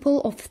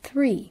multiple of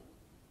 3.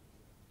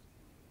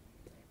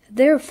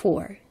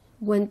 Therefore,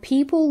 when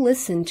people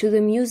listen to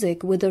the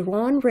music with the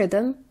wrong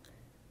rhythm,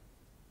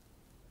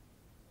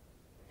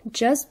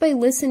 just by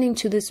listening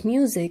to this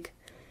music,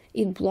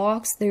 it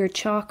blocks their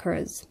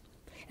chakras,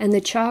 and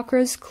the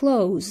chakras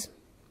close.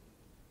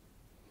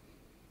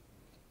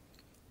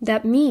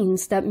 That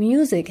means that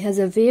music has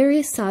a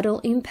very subtle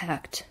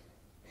impact,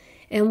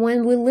 and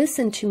when we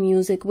listen to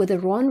music with the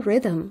wrong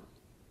rhythm,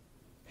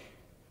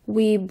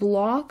 we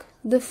block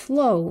the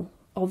flow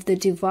of the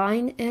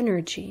divine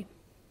energy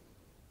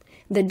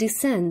that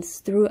descends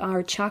through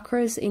our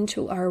chakras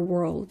into our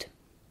world.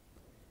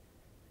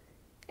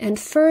 And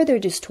further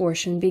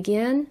distortion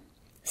began,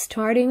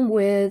 starting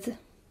with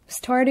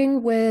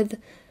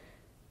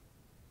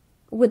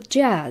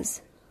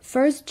jazz.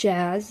 First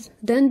jazz,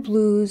 then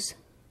blues,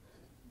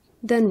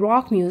 then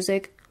rock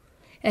music,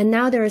 and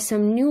now there are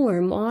some newer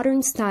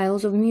modern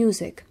styles of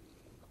music.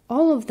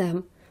 All of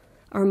them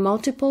are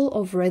multiple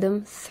of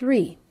rhythm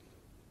 3,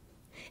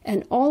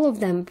 and all of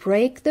them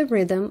break the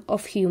rhythm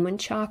of human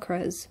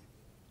chakras.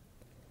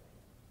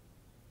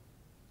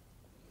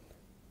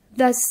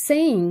 Thus,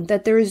 saying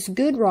that there is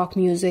good rock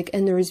music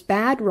and there is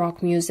bad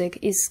rock music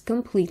is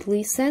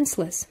completely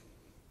senseless.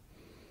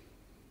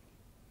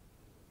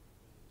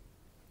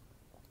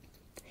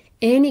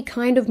 Any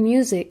kind of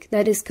music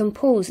that is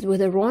composed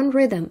with a wrong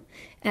rhythm,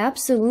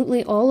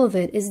 absolutely all of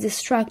it is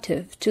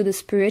destructive to the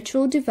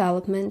spiritual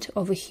development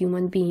of a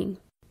human being.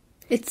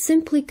 It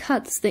simply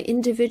cuts the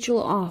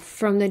individual off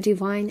from the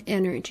divine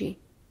energy.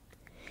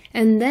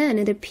 And then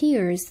it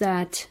appears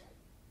that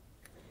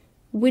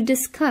we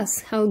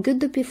discuss how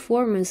good the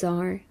performers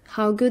are,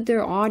 how good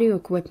their audio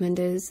equipment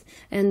is,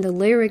 and the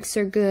lyrics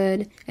are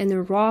good, and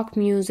the rock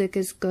music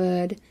is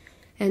good,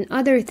 and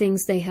other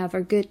things they have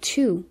are good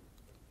too.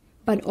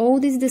 But all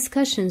these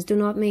discussions do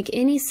not make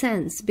any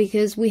sense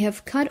because we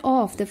have cut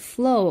off the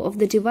flow of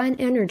the divine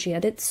energy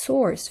at its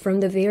source from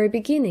the very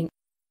beginning.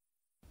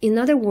 In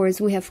other words,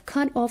 we have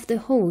cut off the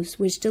hose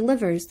which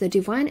delivers the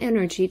divine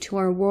energy to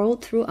our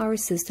world through our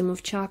system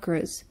of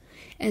chakras.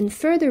 And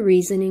further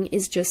reasoning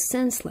is just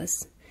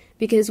senseless,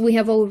 because we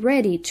have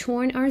already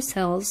torn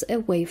ourselves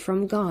away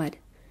from God.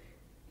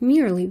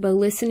 merely by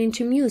listening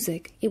to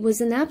music. It was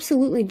an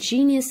absolutely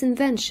genius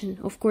invention,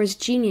 of course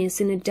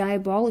genius in a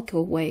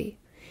diabolical way.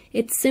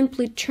 It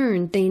simply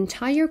turned the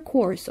entire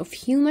course of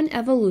human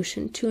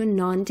evolution to a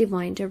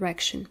non-divine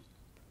direction.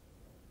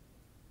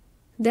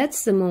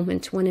 That's the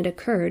moment when it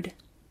occurred,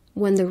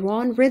 when the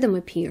wrong rhythm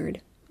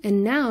appeared,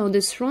 and now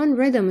this wrong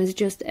rhythm is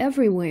just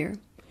everywhere.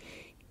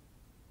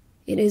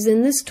 It is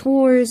in the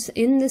stores,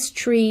 in the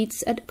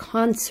streets, at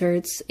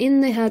concerts,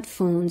 in the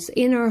headphones,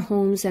 in our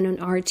homes and on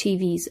our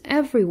TVs,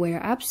 everywhere,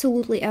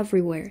 absolutely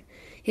everywhere.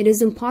 It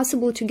is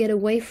impossible to get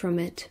away from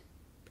it.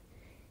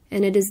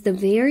 And it is the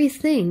very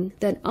thing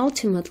that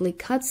ultimately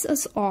cuts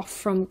us off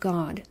from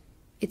God.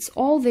 It's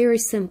all very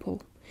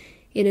simple.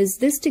 It is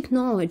this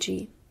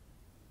technology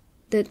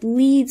that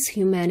leads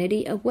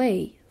humanity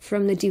away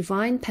from the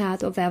divine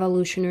path of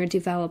evolutionary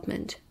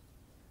development.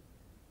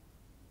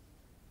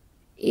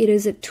 It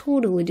is a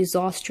totally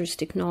disastrous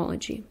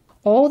technology.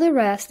 All the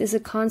rest is a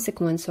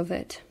consequence of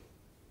it.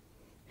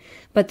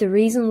 But the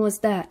reason was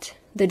that,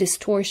 the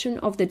distortion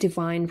of the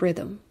divine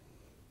rhythm.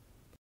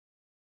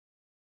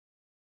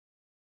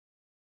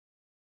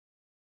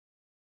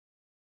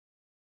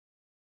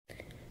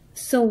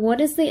 So what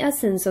is the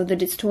essence of the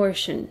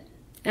distortion?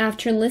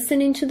 After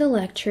listening to the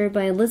lecture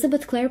by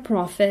Elizabeth Clare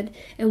Prophet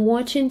and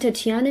watching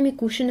Tatiana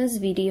Mikushina's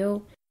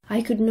video,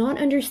 I could not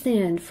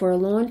understand for a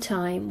long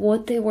time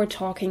what they were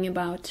talking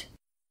about.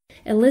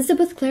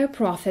 Elizabeth Clare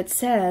Prophet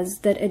says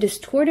that a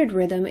distorted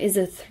rhythm is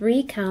a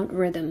 3-count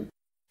rhythm.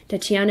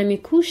 Tatiana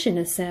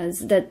Mikushina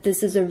says that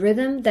this is a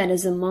rhythm that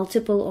is a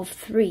multiple of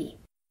 3.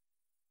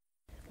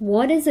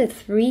 What is a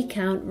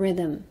 3-count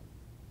rhythm?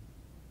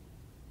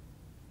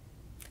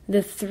 The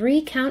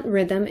 3-count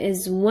rhythm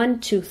is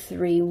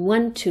 1-2-3,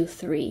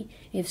 1-2-3.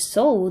 If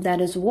so,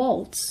 that is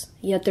waltz.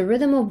 Yet the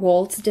rhythm of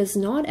waltz does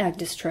not act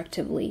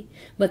destructively,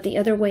 but the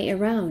other way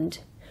around.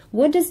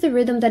 What does the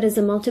rhythm that is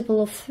a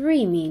multiple of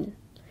 3 mean?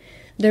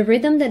 The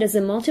rhythm that is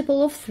a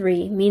multiple of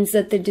 3 means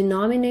that the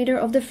denominator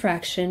of the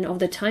fraction of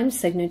the time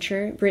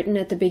signature written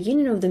at the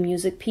beginning of the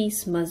music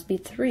piece must be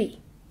 3.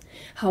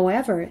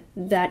 However,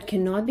 that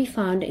cannot be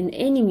found in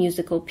any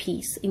musical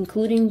piece,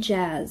 including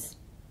jazz.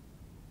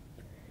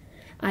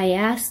 I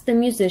asked the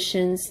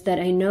musicians that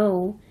I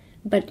know,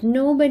 but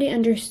nobody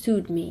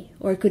understood me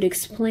or could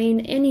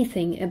explain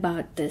anything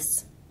about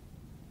this.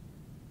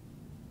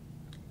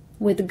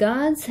 With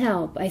God's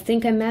help, I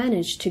think I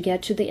managed to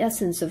get to the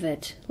essence of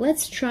it.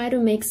 Let's try to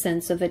make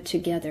sense of it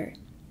together.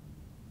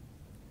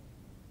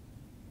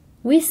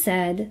 We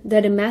said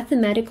that a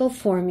mathematical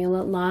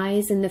formula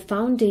lies in the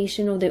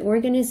foundation of the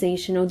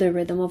organization of the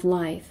rhythm of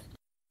life.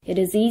 It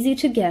is easy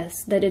to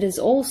guess that it is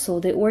also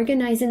the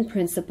organizing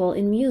principle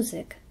in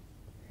music.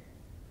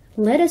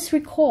 Let us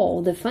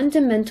recall the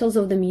fundamentals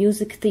of the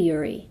music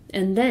theory,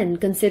 and then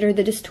consider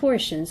the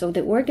distortions of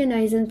the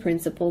organizing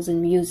principles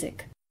in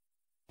music.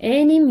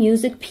 Any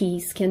music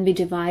piece can be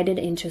divided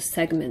into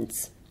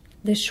segments.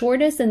 The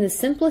shortest and the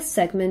simplest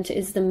segment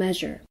is the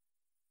measure.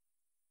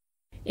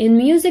 In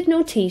music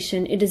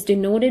notation, it is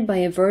denoted by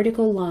a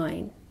vertical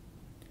line.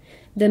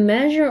 The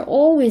measure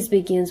always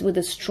begins with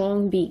a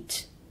strong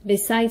beat.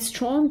 Besides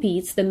strong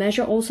beats, the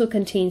measure also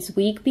contains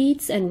weak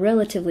beats and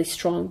relatively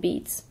strong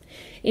beats.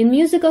 In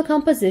musical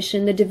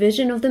composition, the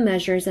division of the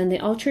measures and the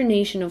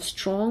alternation of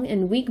strong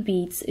and weak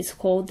beats is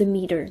called the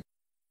meter.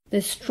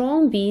 The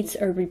strong beats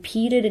are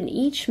repeated in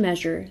each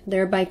measure,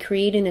 thereby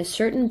creating a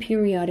certain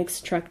periodic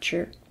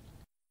structure.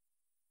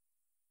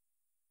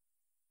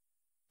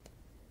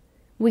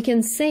 We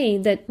can say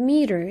that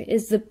meter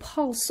is the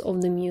pulse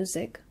of the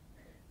music,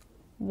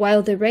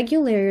 while the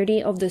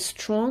regularity of the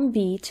strong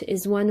beat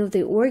is one of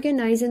the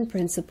organizing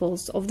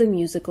principles of the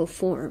musical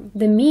form.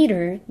 The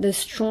meter, the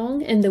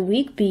strong and the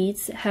weak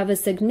beats have a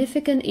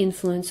significant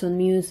influence on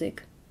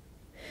music.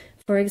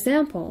 For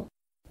example,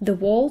 the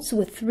waltz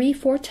with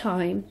 3/4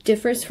 time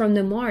differs from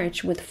the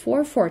march with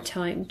 4/4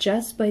 time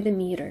just by the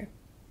meter.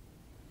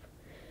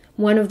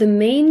 One of the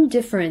main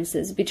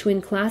differences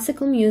between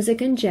classical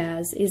music and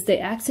jazz is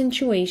the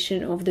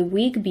accentuation of the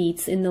weak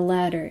beats in the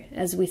latter,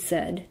 as we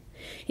said.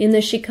 In the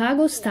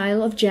Chicago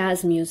style of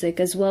jazz music,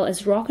 as well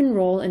as rock and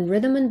roll and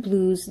rhythm and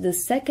blues, the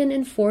second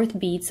and fourth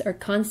beats are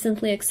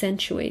constantly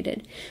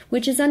accentuated,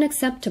 which is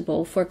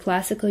unacceptable for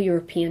classical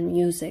European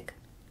music.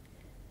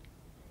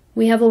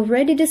 We have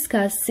already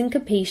discussed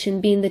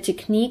syncopation being the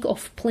technique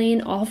of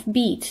playing off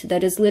beat,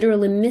 that is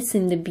literally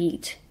missing the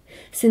beat.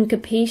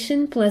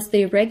 Syncopation plus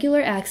the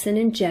irregular accent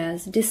in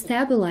jazz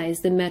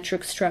destabilize the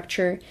metric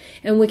structure,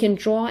 and we can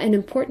draw an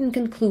important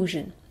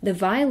conclusion. The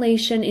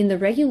violation in the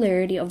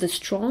regularity of the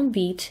strong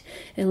beat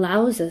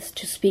allows us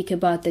to speak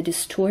about the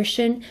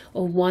distortion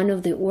of one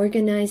of the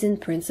organizing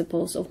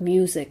principles of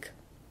music.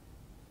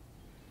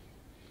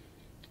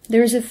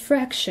 There is a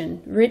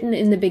fraction written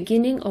in the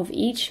beginning of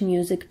each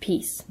music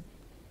piece.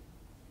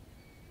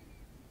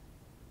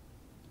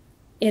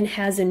 It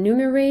has a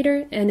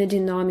numerator and a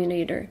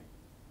denominator.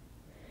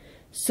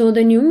 So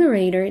the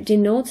numerator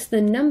denotes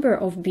the number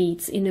of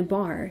beats in a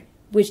bar,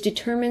 which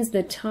determines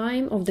the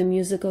time of the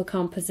musical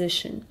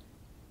composition.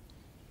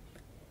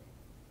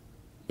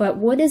 But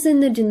what is in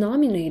the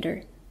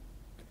denominator?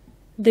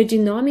 The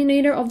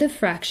denominator of the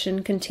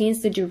fraction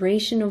contains the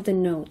duration of the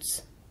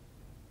notes.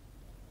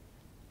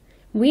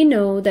 We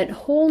know that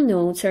whole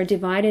notes are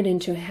divided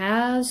into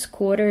halves,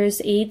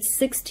 quarters, eighths,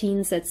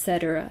 sixteenths,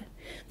 etc.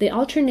 The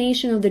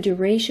alternation of the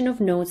duration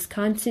of notes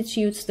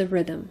constitutes the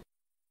rhythm.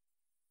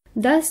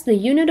 Thus, the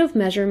unit of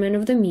measurement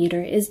of the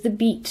meter is the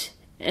beat,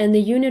 and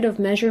the unit of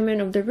measurement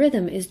of the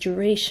rhythm is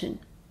duration.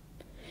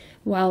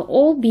 While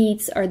all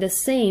beats are the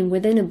same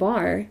within a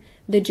bar,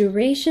 the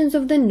durations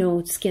of the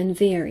notes can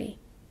vary.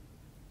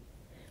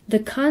 The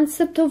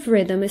concept of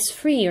rhythm is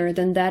freer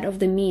than that of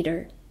the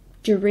meter.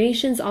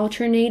 Durations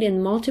alternate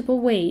in multiple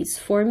ways,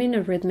 forming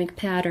a rhythmic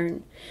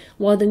pattern,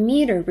 while the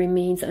meter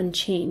remains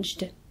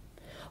unchanged.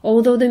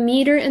 Although the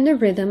meter and the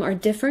rhythm are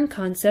different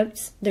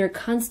concepts, they're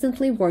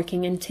constantly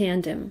working in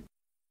tandem.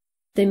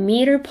 The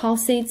meter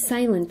pulsates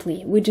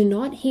silently. We do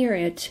not hear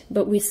it,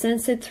 but we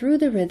sense it through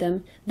the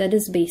rhythm that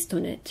is based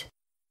on it.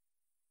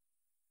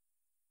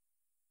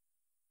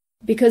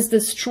 Because the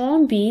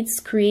strong beats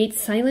create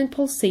silent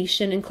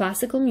pulsation in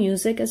classical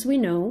music, as we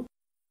know,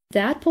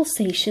 that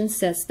pulsation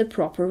sets the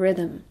proper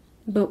rhythm.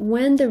 But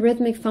when the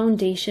rhythmic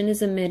foundation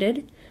is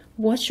omitted,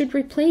 what should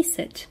replace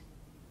it?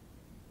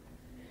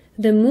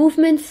 The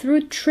movement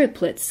through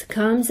triplets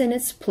comes in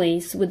its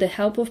place with the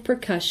help of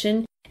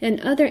percussion and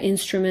other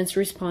instruments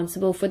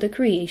responsible for the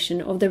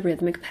creation of the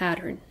rhythmic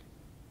pattern.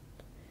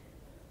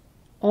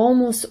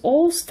 Almost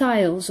all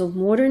styles of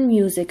modern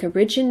music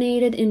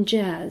originated in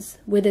jazz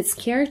with its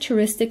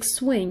characteristic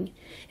swing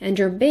and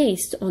are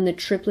based on the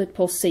triplet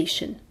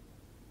pulsation.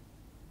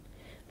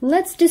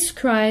 Let's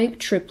describe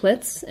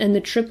triplets and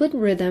the triplet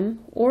rhythm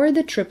or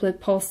the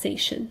triplet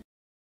pulsation.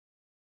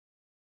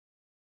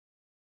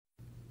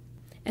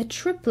 A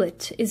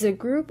triplet is a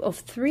group of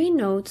 3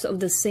 notes of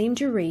the same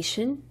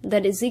duration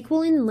that is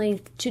equal in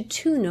length to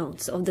 2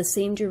 notes of the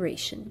same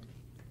duration.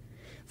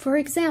 For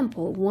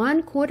example,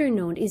 1 quarter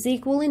note is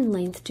equal in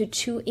length to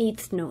 2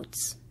 eighth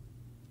notes.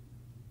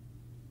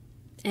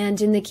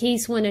 And in the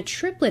case when a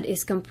triplet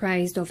is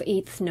comprised of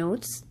eighth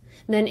notes,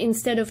 then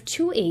instead of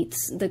 2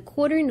 eighths, the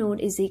quarter note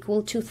is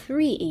equal to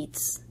 3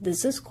 eighths.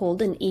 This is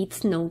called an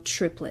eighth note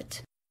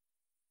triplet.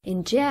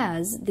 In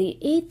jazz, the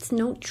eighth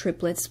note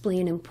triplets play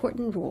an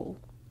important role.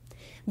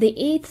 The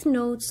eighth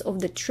notes of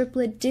the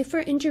triplet differ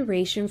in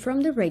duration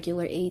from the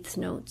regular eighth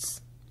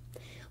notes.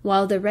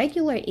 While the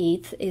regular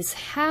eighth is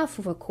half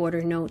of a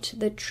quarter note,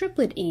 the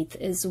triplet eighth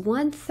is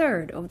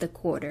 1/3 of the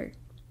quarter.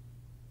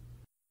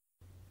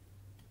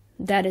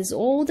 That is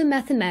all the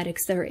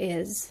mathematics there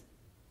is.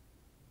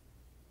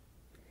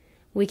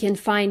 We can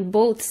find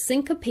both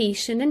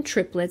syncopation and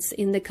triplets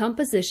in the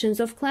compositions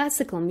of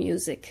classical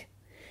music,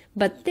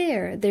 but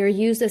there they are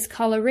used as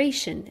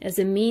coloration, as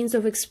a means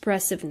of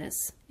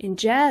expressiveness. In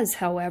jazz,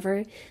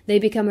 however, they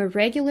become a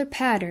regular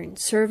pattern,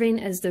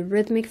 serving as the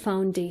rhythmic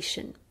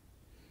foundation.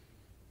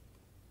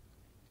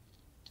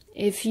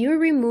 If you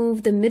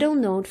remove the middle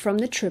note from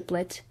the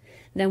triplet,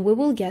 then we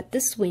will get the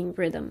swing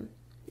rhythm.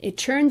 It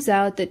turns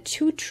out that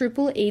 2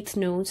 triple eighth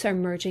notes are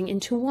merging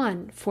into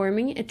one,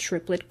 forming a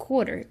triplet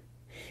quarter.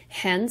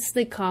 Hence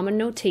the common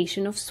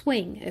notation of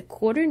swing, a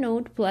quarter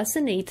note plus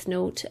an eighth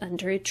note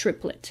under a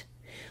triplet.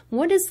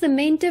 What is the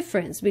main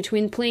difference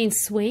between playing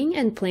swing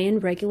and playing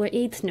regular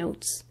eighth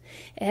notes?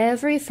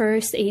 Every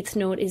first eighth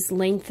note is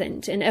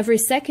lengthened, and every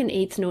second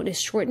eighth note is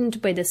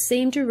shortened by the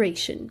same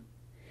duration.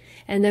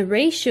 And the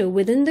ratio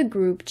within the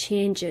group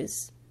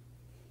changes.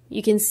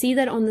 You can see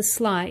that on the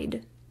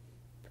slide.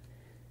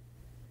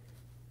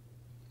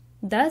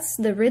 Thus,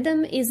 the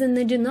rhythm is in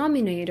the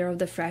denominator of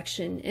the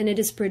fraction, and it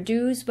is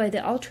produced by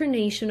the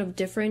alternation of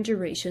different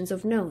durations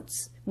of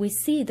notes. We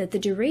see that the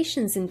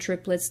durations in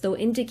triplets, though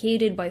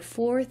indicated by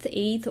 4th,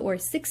 8th, or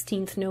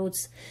 16th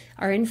notes,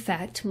 are in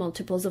fact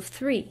multiples of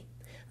 3.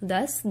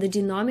 Thus, the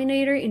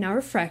denominator in our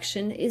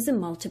fraction is a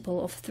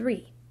multiple of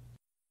 3.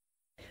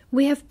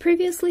 We have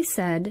previously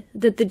said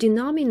that the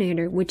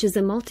denominator, which is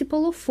a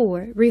multiple of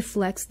 4,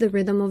 reflects the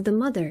rhythm of the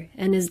mother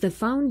and is the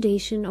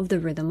foundation of the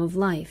rhythm of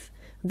life.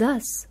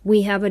 Thus,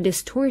 we have a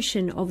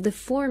distortion of the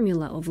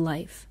formula of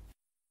life.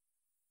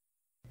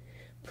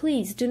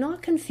 Please do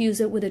not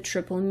confuse it with a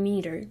triple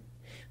meter.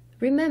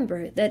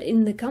 Remember that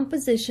in the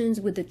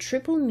compositions with the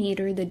triple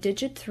meter, the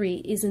digit 3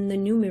 is in the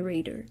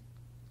numerator.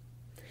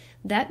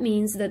 That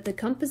means that the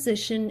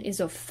composition is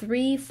of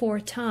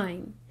 3/4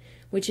 time,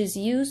 which is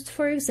used,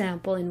 for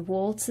example, in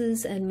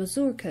waltzes and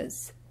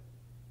mazurkas.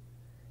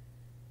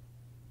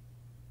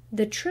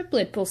 The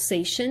triplet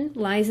pulsation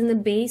lies in the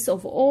base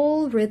of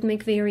all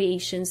rhythmic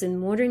variations in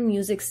modern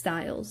music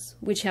styles,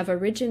 which have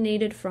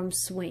originated from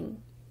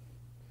swing.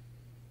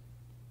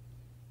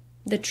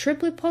 The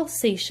triplet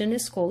pulsation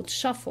is called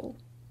shuffle.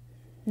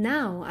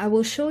 Now I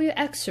will show you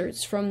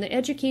excerpts from the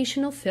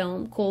educational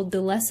film called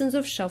The Lessons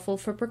of Shuffle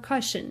for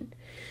Percussion,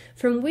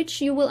 from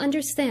which you will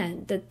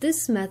understand that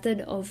this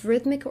method of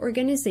rhythmic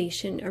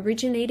organization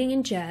originating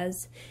in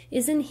jazz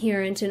is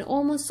inherent in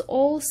almost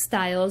all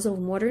styles of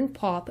modern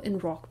pop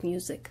and rock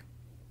music.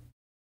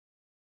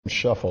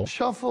 Shuffle.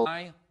 Shuffle.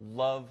 I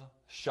love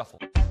shuffle.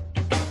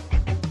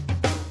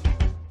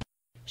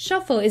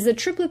 Shuffle is a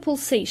triplet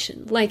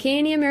pulsation. Like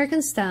any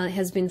American style, it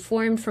has been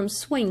formed from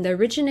swing, the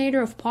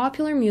originator of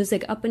popular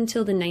music up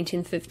until the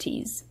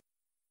 1950s.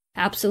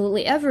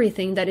 Absolutely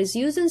everything that is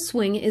used in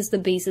swing is the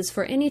basis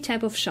for any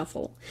type of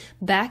shuffle.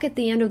 Back at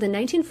the end of the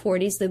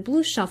 1940s, the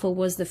blues shuffle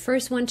was the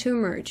first one to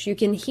emerge. You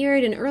can hear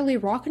it in early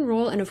rock and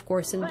roll and of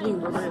course in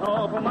blues.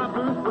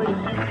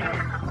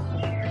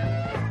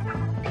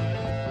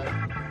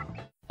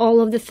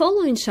 All of the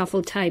following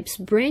shuffle types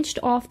branched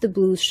off the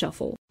blues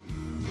shuffle.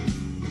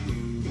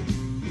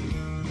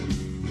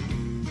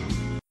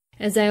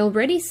 As I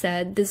already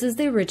said, this is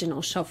the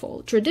original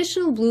shuffle,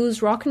 traditional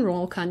blues, rock and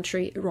roll,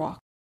 country, rock.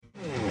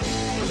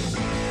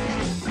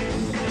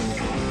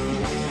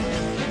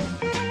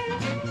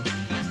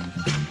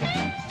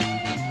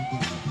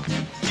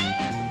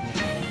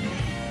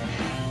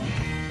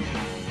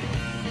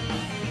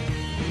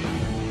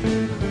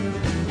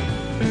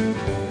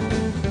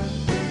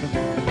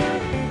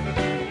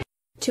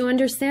 To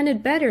understand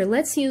it better,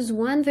 let's use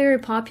one very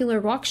popular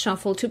rock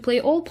shuffle to play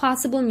all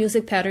possible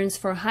music patterns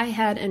for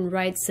hi-hat and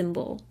ride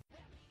cymbal.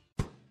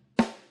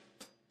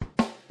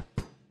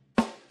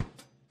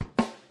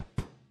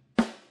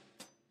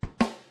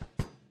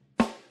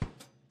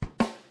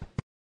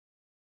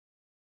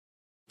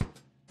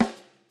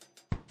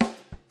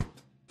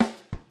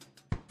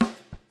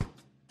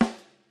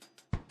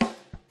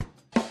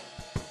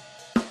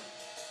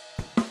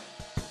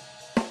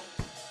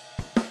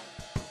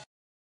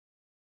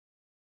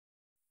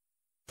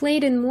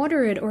 Played in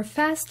moderate or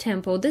fast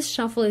tempo, this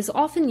shuffle is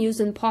often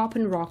used in pop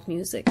and rock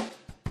music.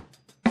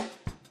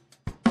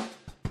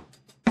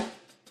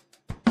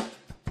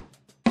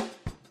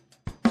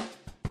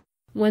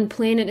 When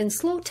playing it in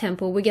slow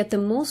tempo, we get the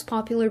most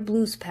popular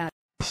blues pattern.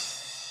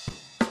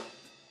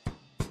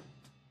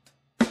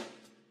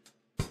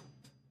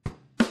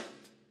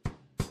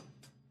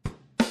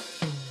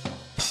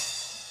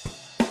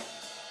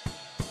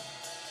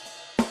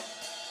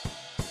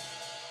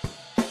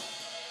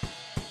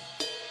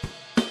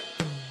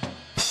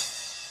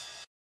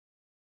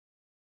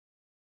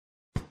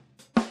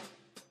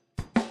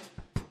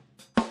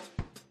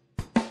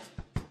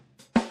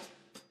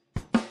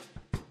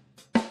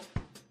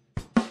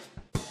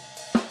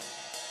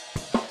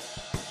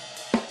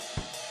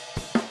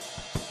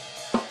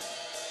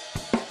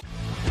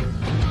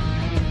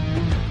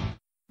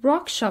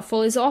 Rock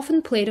shuffle is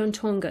often played on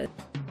tonga.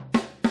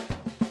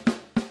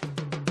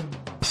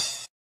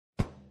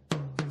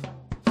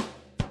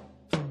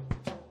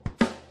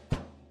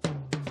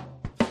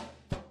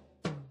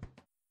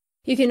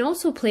 You can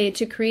also play it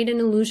to create an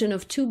illusion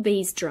of two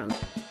bass drums.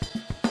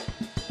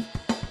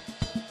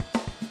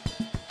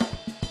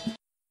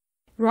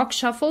 Rock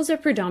shuffles are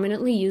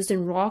predominantly used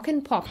in rock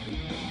and pop.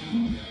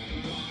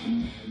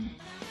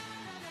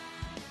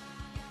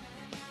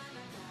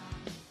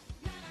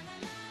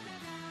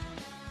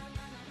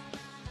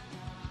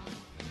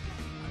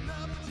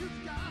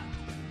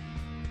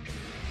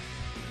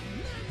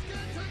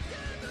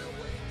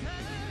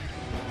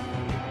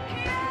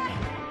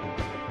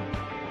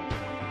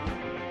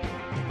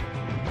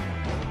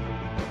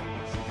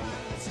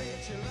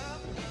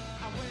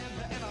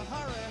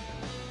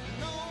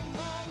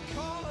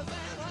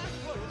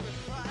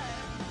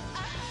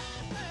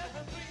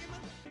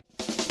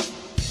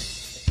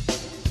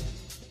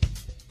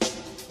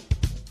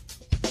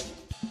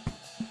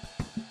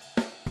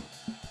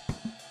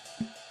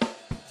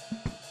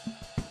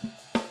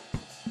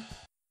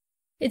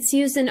 It's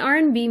used in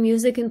R&B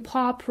music and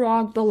pop,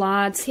 rock,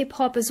 ballads,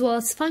 hip-hop, as well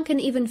as funk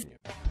and even...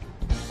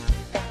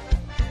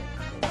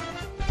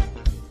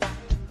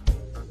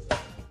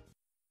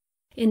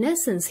 In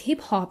essence,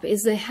 hip-hop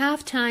is the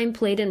half-time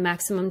played in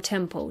maximum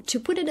tempo. To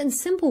put it in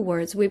simple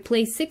words, we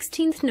play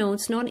 16th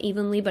notes not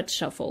evenly but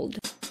shuffled.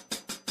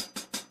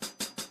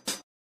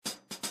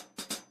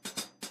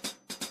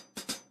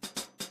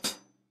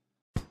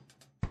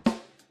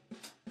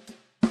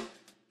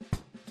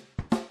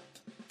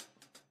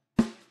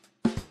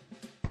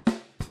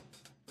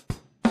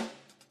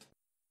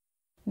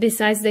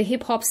 Besides the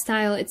hip-hop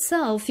style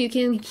itself, you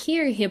can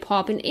hear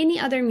hip-hop in any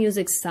other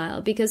music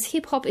style because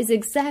hip-hop is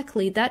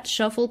exactly that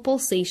shuffle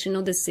pulsation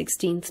of the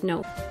 16th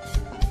note.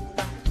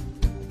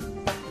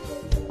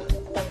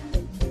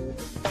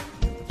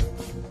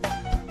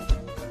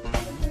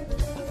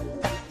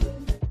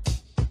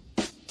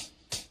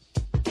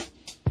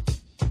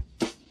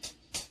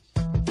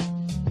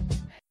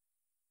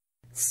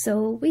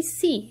 So we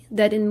see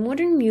that in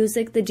modern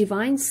music the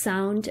divine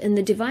sound and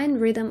the divine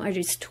rhythm are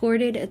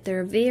distorted at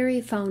their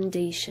very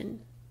foundation.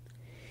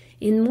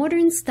 In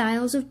modern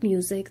styles of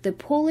music, the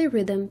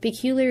polyrhythm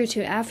peculiar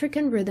to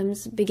African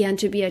rhythms began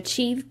to be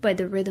achieved by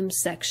the rhythm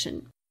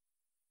section.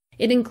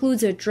 It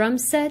includes a drum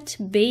set,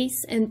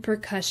 bass, and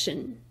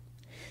percussion.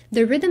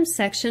 The rhythm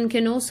section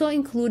can also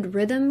include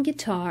rhythm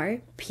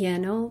guitar,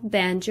 piano,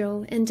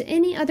 banjo, and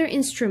any other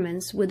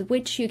instruments with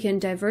which you can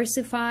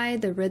diversify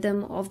the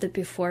rhythm of the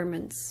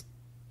performance.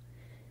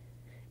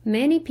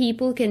 Many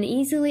people can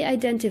easily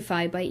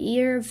identify by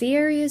ear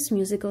various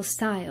musical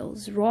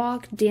styles,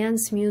 rock,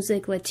 dance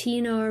music,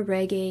 Latino,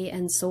 reggae,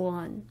 and so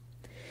on.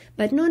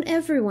 But not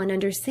everyone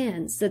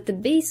understands that the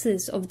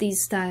basis of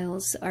these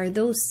styles are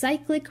those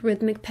cyclic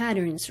rhythmic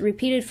patterns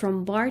repeated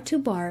from bar to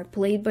bar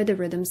played by the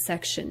rhythm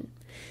section,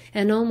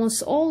 and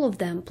almost all of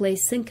them play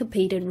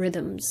syncopated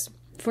rhythms.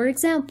 For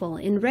example,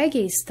 in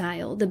reggae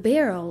style, the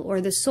barrel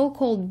or the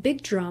so-called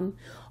big drum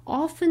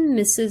often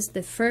misses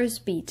the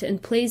first beat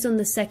and plays on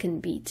the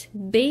second beat.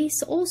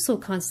 Bass also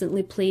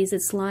constantly plays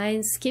its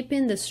line,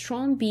 skipping the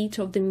strong beat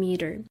of the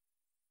meter.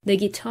 The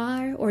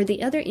guitar or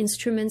the other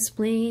instruments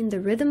playing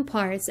the rhythm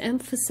parts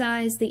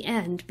emphasize the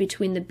end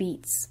between the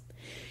beats.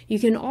 You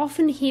can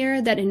often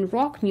hear that in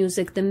rock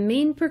music the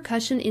main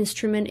percussion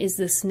instrument is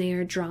the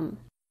snare drum.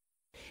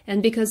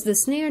 And because the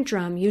snare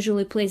drum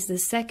usually plays the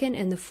second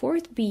and the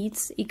fourth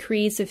beats, it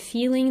creates a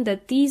feeling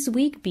that these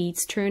weak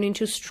beats turn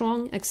into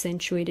strong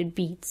accentuated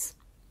beats.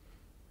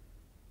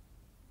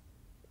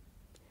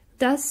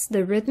 Thus,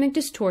 the rhythmic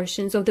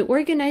distortions of the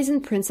organizing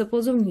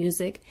principles of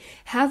music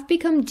have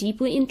become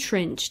deeply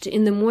entrenched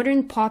in the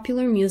modern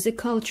popular music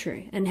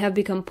culture and have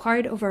become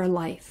part of our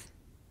life.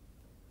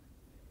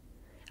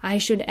 I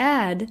should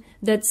add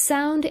that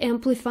sound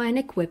amplifying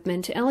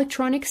equipment,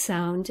 electronic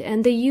sound,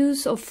 and the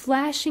use of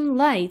flashing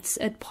lights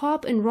at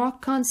pop and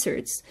rock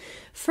concerts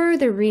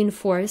further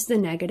reinforce the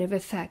negative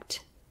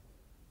effect.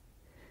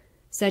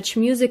 Such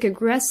music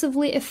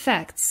aggressively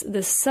affects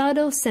the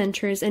subtle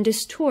centers and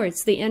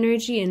distorts the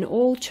energy in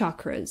all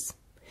chakras.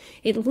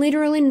 It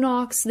literally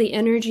knocks the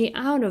energy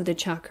out of the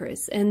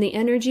chakras, and the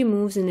energy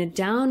moves in a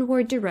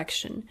downward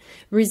direction,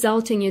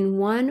 resulting in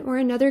one or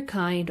another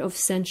kind of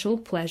sensual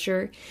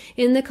pleasure,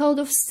 in the cult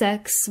of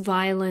sex,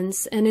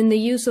 violence, and in the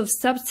use of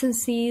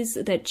substances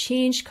that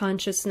change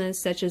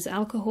consciousness, such as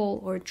alcohol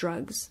or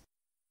drugs.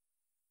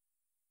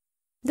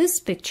 This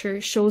picture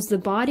shows the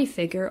body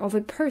figure of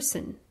a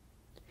person.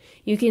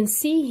 You can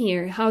see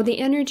here how the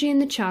energy in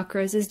the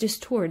chakras is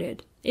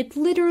distorted. It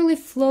literally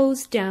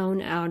flows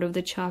down out of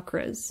the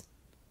chakras.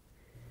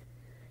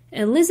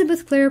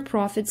 Elizabeth Clare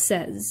Prophet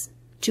says,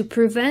 to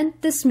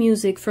prevent this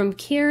music from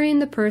carrying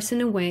the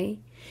person away,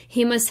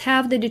 he must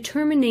have the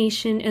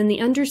determination and the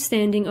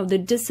understanding of the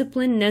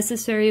discipline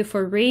necessary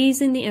for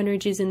raising the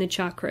energies in the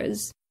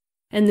chakras.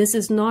 And this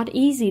is not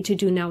easy to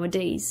do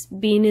nowadays,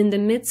 being in the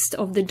midst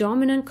of the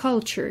dominant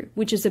culture,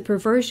 which is a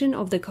perversion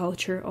of the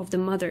culture of the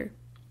mother.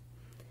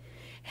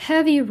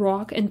 Heavy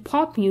rock and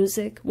pop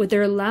music, with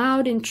their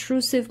loud,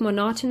 intrusive,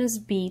 monotonous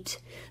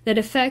beat that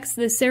affects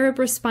the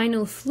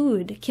cerebrospinal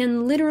fluid,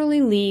 can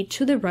literally lead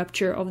to the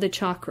rupture of the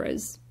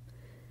chakras.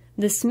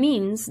 This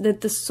means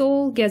that the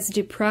soul gets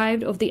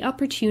deprived of the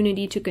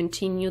opportunity to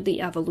continue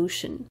the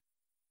evolution.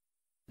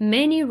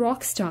 Many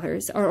rock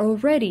stars are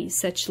already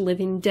such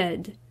living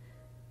dead.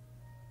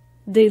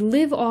 They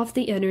live off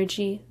the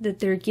energy that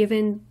they're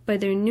given by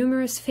their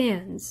numerous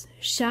fans,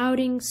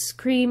 shouting,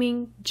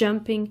 screaming,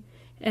 jumping,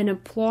 and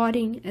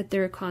applauding at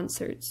their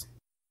concerts.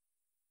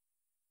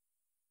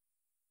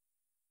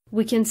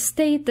 We can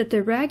state that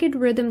the ragged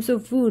rhythms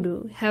of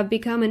voodoo have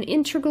become an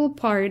integral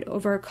part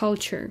of our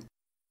culture,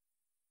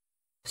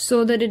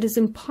 so that it is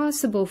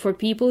impossible for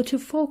people to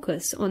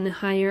focus on the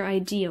higher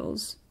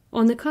ideals.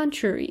 On the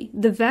contrary,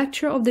 the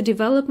vector of the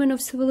development of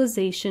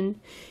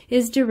civilization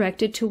is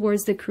directed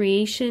towards the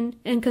creation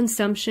and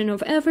consumption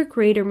of ever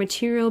greater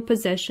material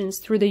possessions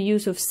through the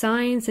use of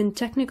science and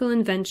technical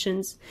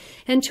inventions,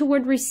 and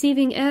toward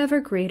receiving ever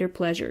greater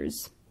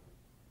pleasures.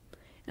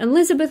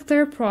 Elizabeth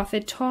Clare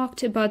Prophet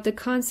talked about the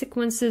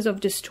consequences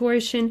of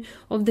distortion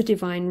of the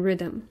divine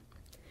rhythm.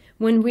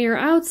 When we are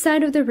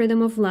outside of the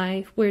rhythm of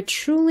life, we're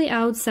truly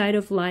outside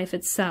of life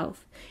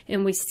itself,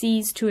 and we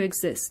cease to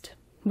exist.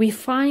 We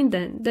find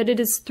then that it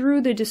is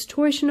through the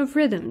distortion of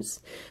rhythms,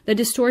 the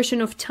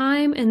distortion of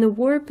time and the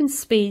warp in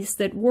space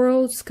that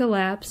worlds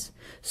collapse,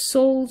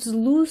 souls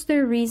lose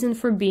their reason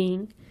for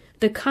being,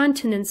 the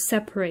continents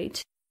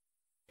separate,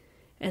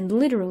 and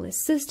literally a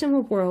system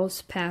of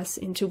worlds pass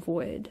into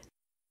void.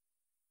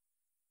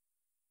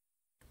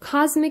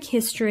 Cosmic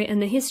history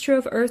and the history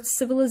of Earth's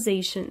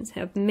civilizations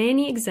have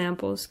many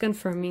examples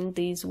confirming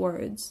these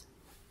words.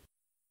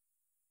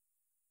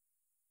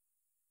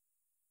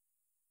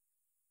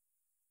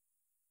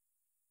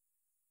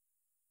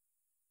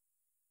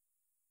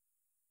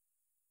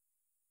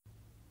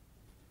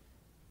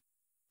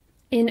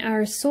 In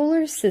our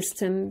solar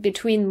system,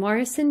 between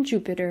Mars and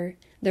Jupiter,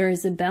 there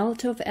is a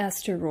belt of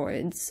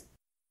asteroids.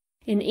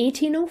 In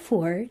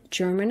 1804,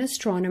 German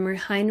astronomer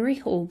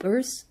Heinrich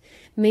Olbers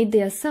made the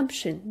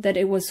assumption that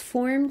it was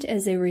formed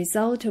as a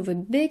result of a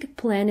big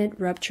planet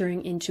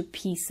rupturing into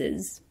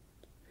pieces.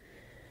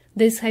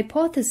 This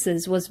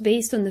hypothesis was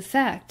based on the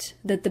fact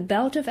that the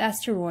belt of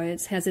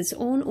asteroids has its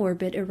own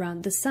orbit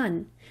around the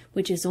Sun,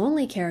 which is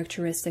only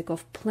characteristic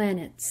of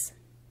planets.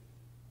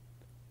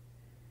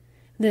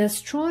 The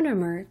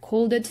astronomer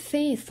called it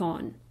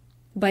Phaethon,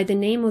 by the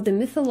name of the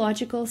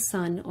mythological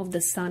son of the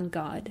sun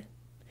god.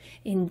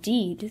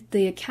 Indeed,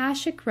 the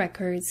Akashic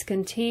records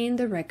contain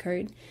the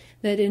record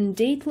that in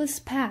dateless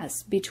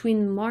past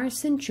between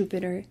Mars and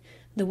Jupiter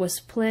there was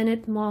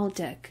planet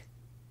Maldek,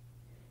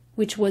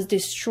 which was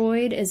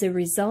destroyed as a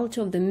result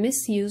of the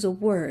misuse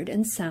of word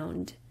and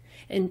sound,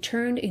 and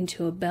turned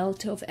into a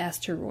belt of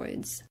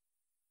asteroids.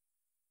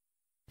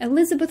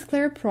 Elizabeth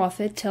Clare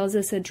Prophet tells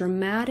us a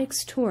dramatic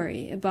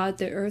story about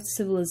the Earth's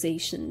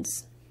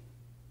civilizations.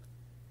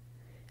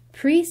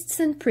 Priests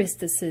and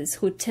priestesses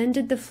who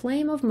tended the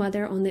flame of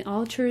Mother on the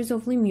altars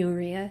of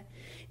Lemuria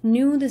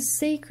knew the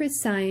sacred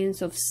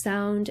science of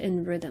sound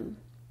and rhythm.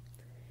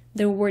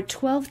 There were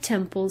 12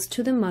 temples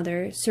to the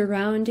Mother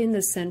surrounding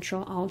the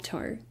central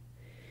altar.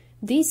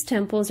 These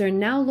temples are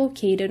now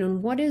located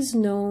on what is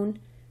known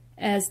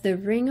as the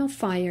Ring of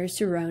Fire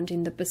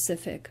surrounding the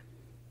Pacific.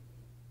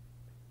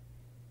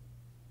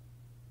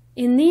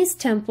 In these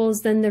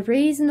temples, then, the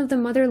rays of the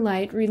Mother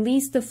Light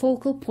released the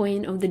focal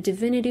point of the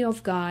divinity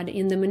of God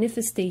in the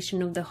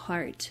manifestation of the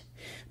heart.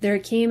 There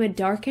came a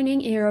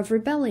darkening air of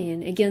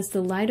rebellion against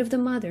the light of the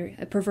Mother,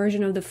 a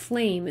perversion of the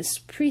flame, as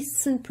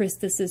priests and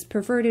priestesses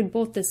perverted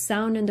both the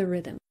sound and the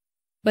rhythm.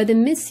 By the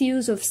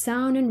misuse of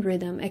sound and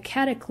rhythm, a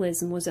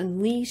cataclysm was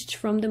unleashed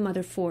from the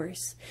Mother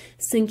Force,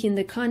 sinking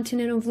the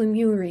continent of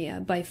Lemuria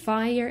by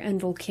fire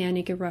and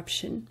volcanic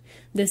eruption.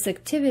 This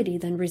activity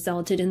then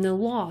resulted in the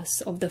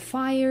loss of the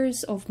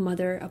fires of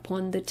Mother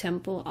upon the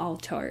temple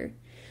altar.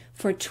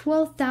 For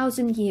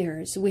 12,000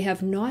 years we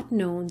have not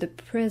known the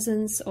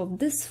presence of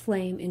this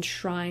flame in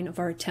shrine of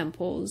our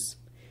temples.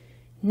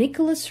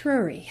 Nicholas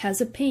Roerich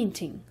has a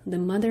painting, The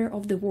Mother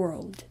of the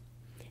World.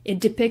 It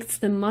depicts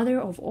the mother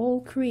of all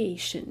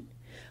creation,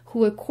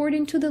 who,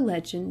 according to the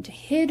legend,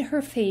 hid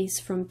her face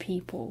from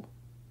people.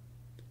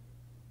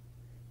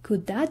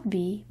 Could that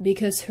be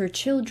because her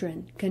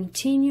children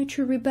continue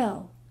to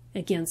rebel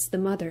against the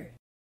Mother?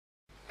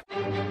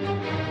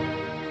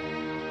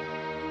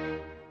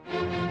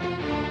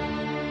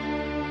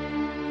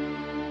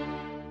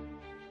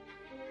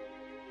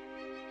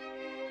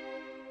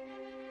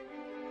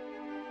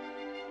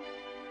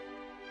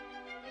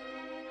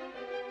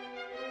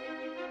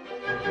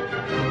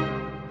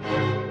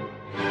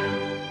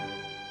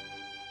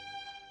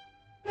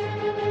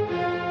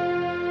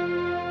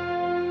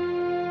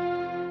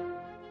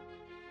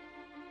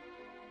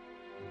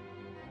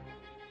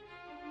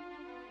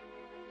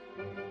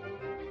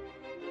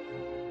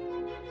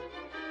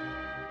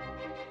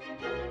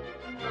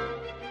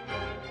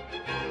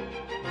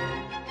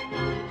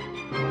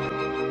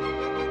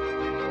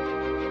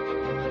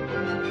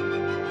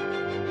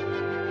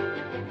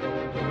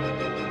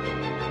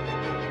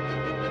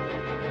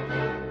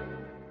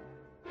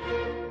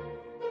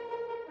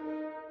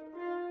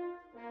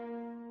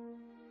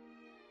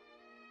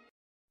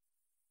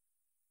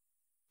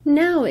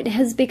 Now it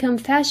has become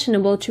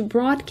fashionable to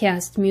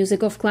broadcast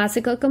music of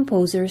classical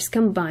composers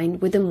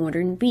combined with a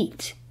modern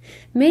beat.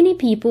 Many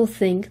people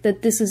think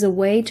that this is a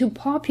way to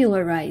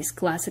popularize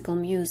classical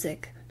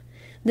music.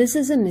 This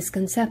is a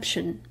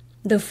misconception.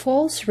 The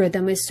false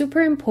rhythm is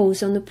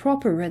superimposed on the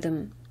proper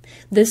rhythm.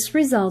 This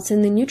results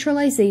in the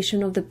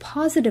neutralization of the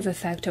positive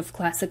effect of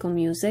classical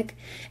music,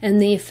 and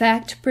the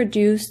effect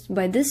produced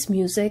by this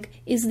music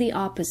is the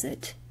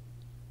opposite.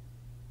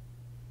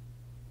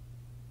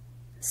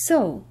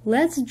 So,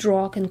 let's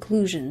draw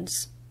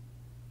conclusions.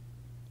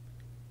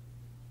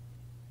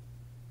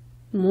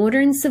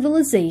 Modern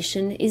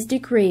civilization is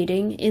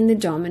degrading in the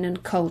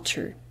dominant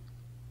culture,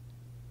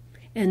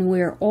 and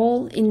we're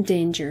all in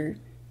danger.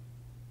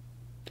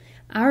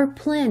 Our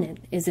planet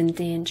is in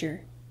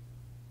danger.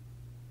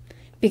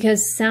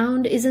 Because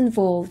sound is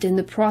involved in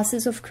the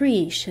process of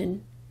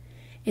creation,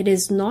 it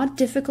is not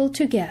difficult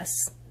to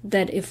guess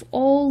that if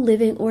all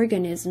living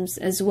organisms,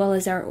 as well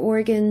as our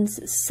organs,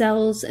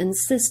 cells, and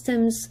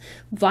systems,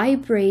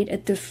 vibrate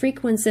at the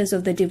frequencies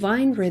of the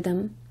divine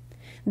rhythm,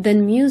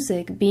 then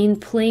music being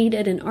played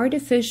at an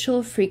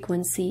artificial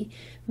frequency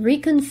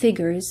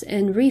reconfigures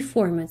and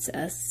reformats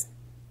us.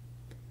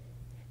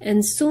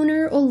 And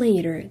sooner or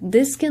later,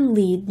 this can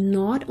lead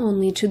not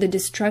only to the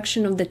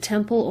destruction of the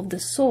temple of the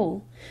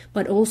soul,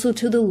 but also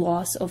to the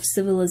loss of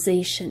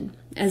civilization,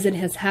 as it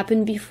has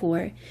happened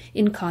before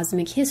in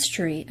cosmic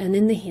history and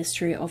in the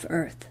history of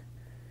Earth.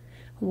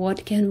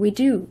 What can we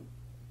do?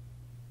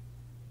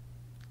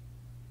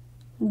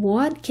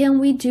 What can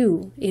we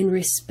do in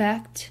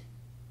respect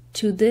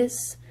to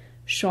this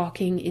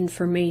shocking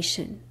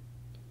information?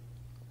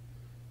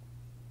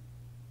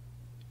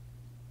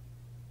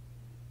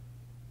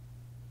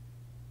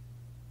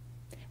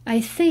 I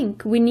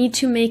think we need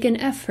to make an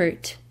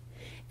effort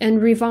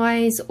and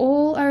revise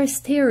all our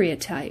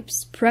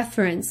stereotypes,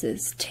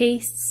 preferences,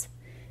 tastes,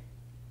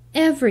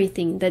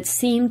 everything that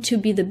seemed to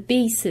be the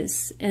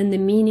basis and the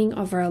meaning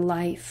of our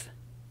life.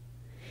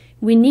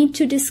 We need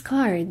to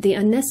discard the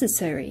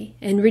unnecessary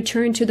and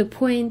return to the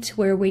point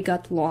where we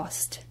got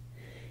lost,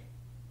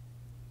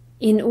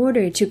 in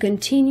order to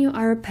continue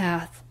our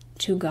path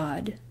to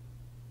God.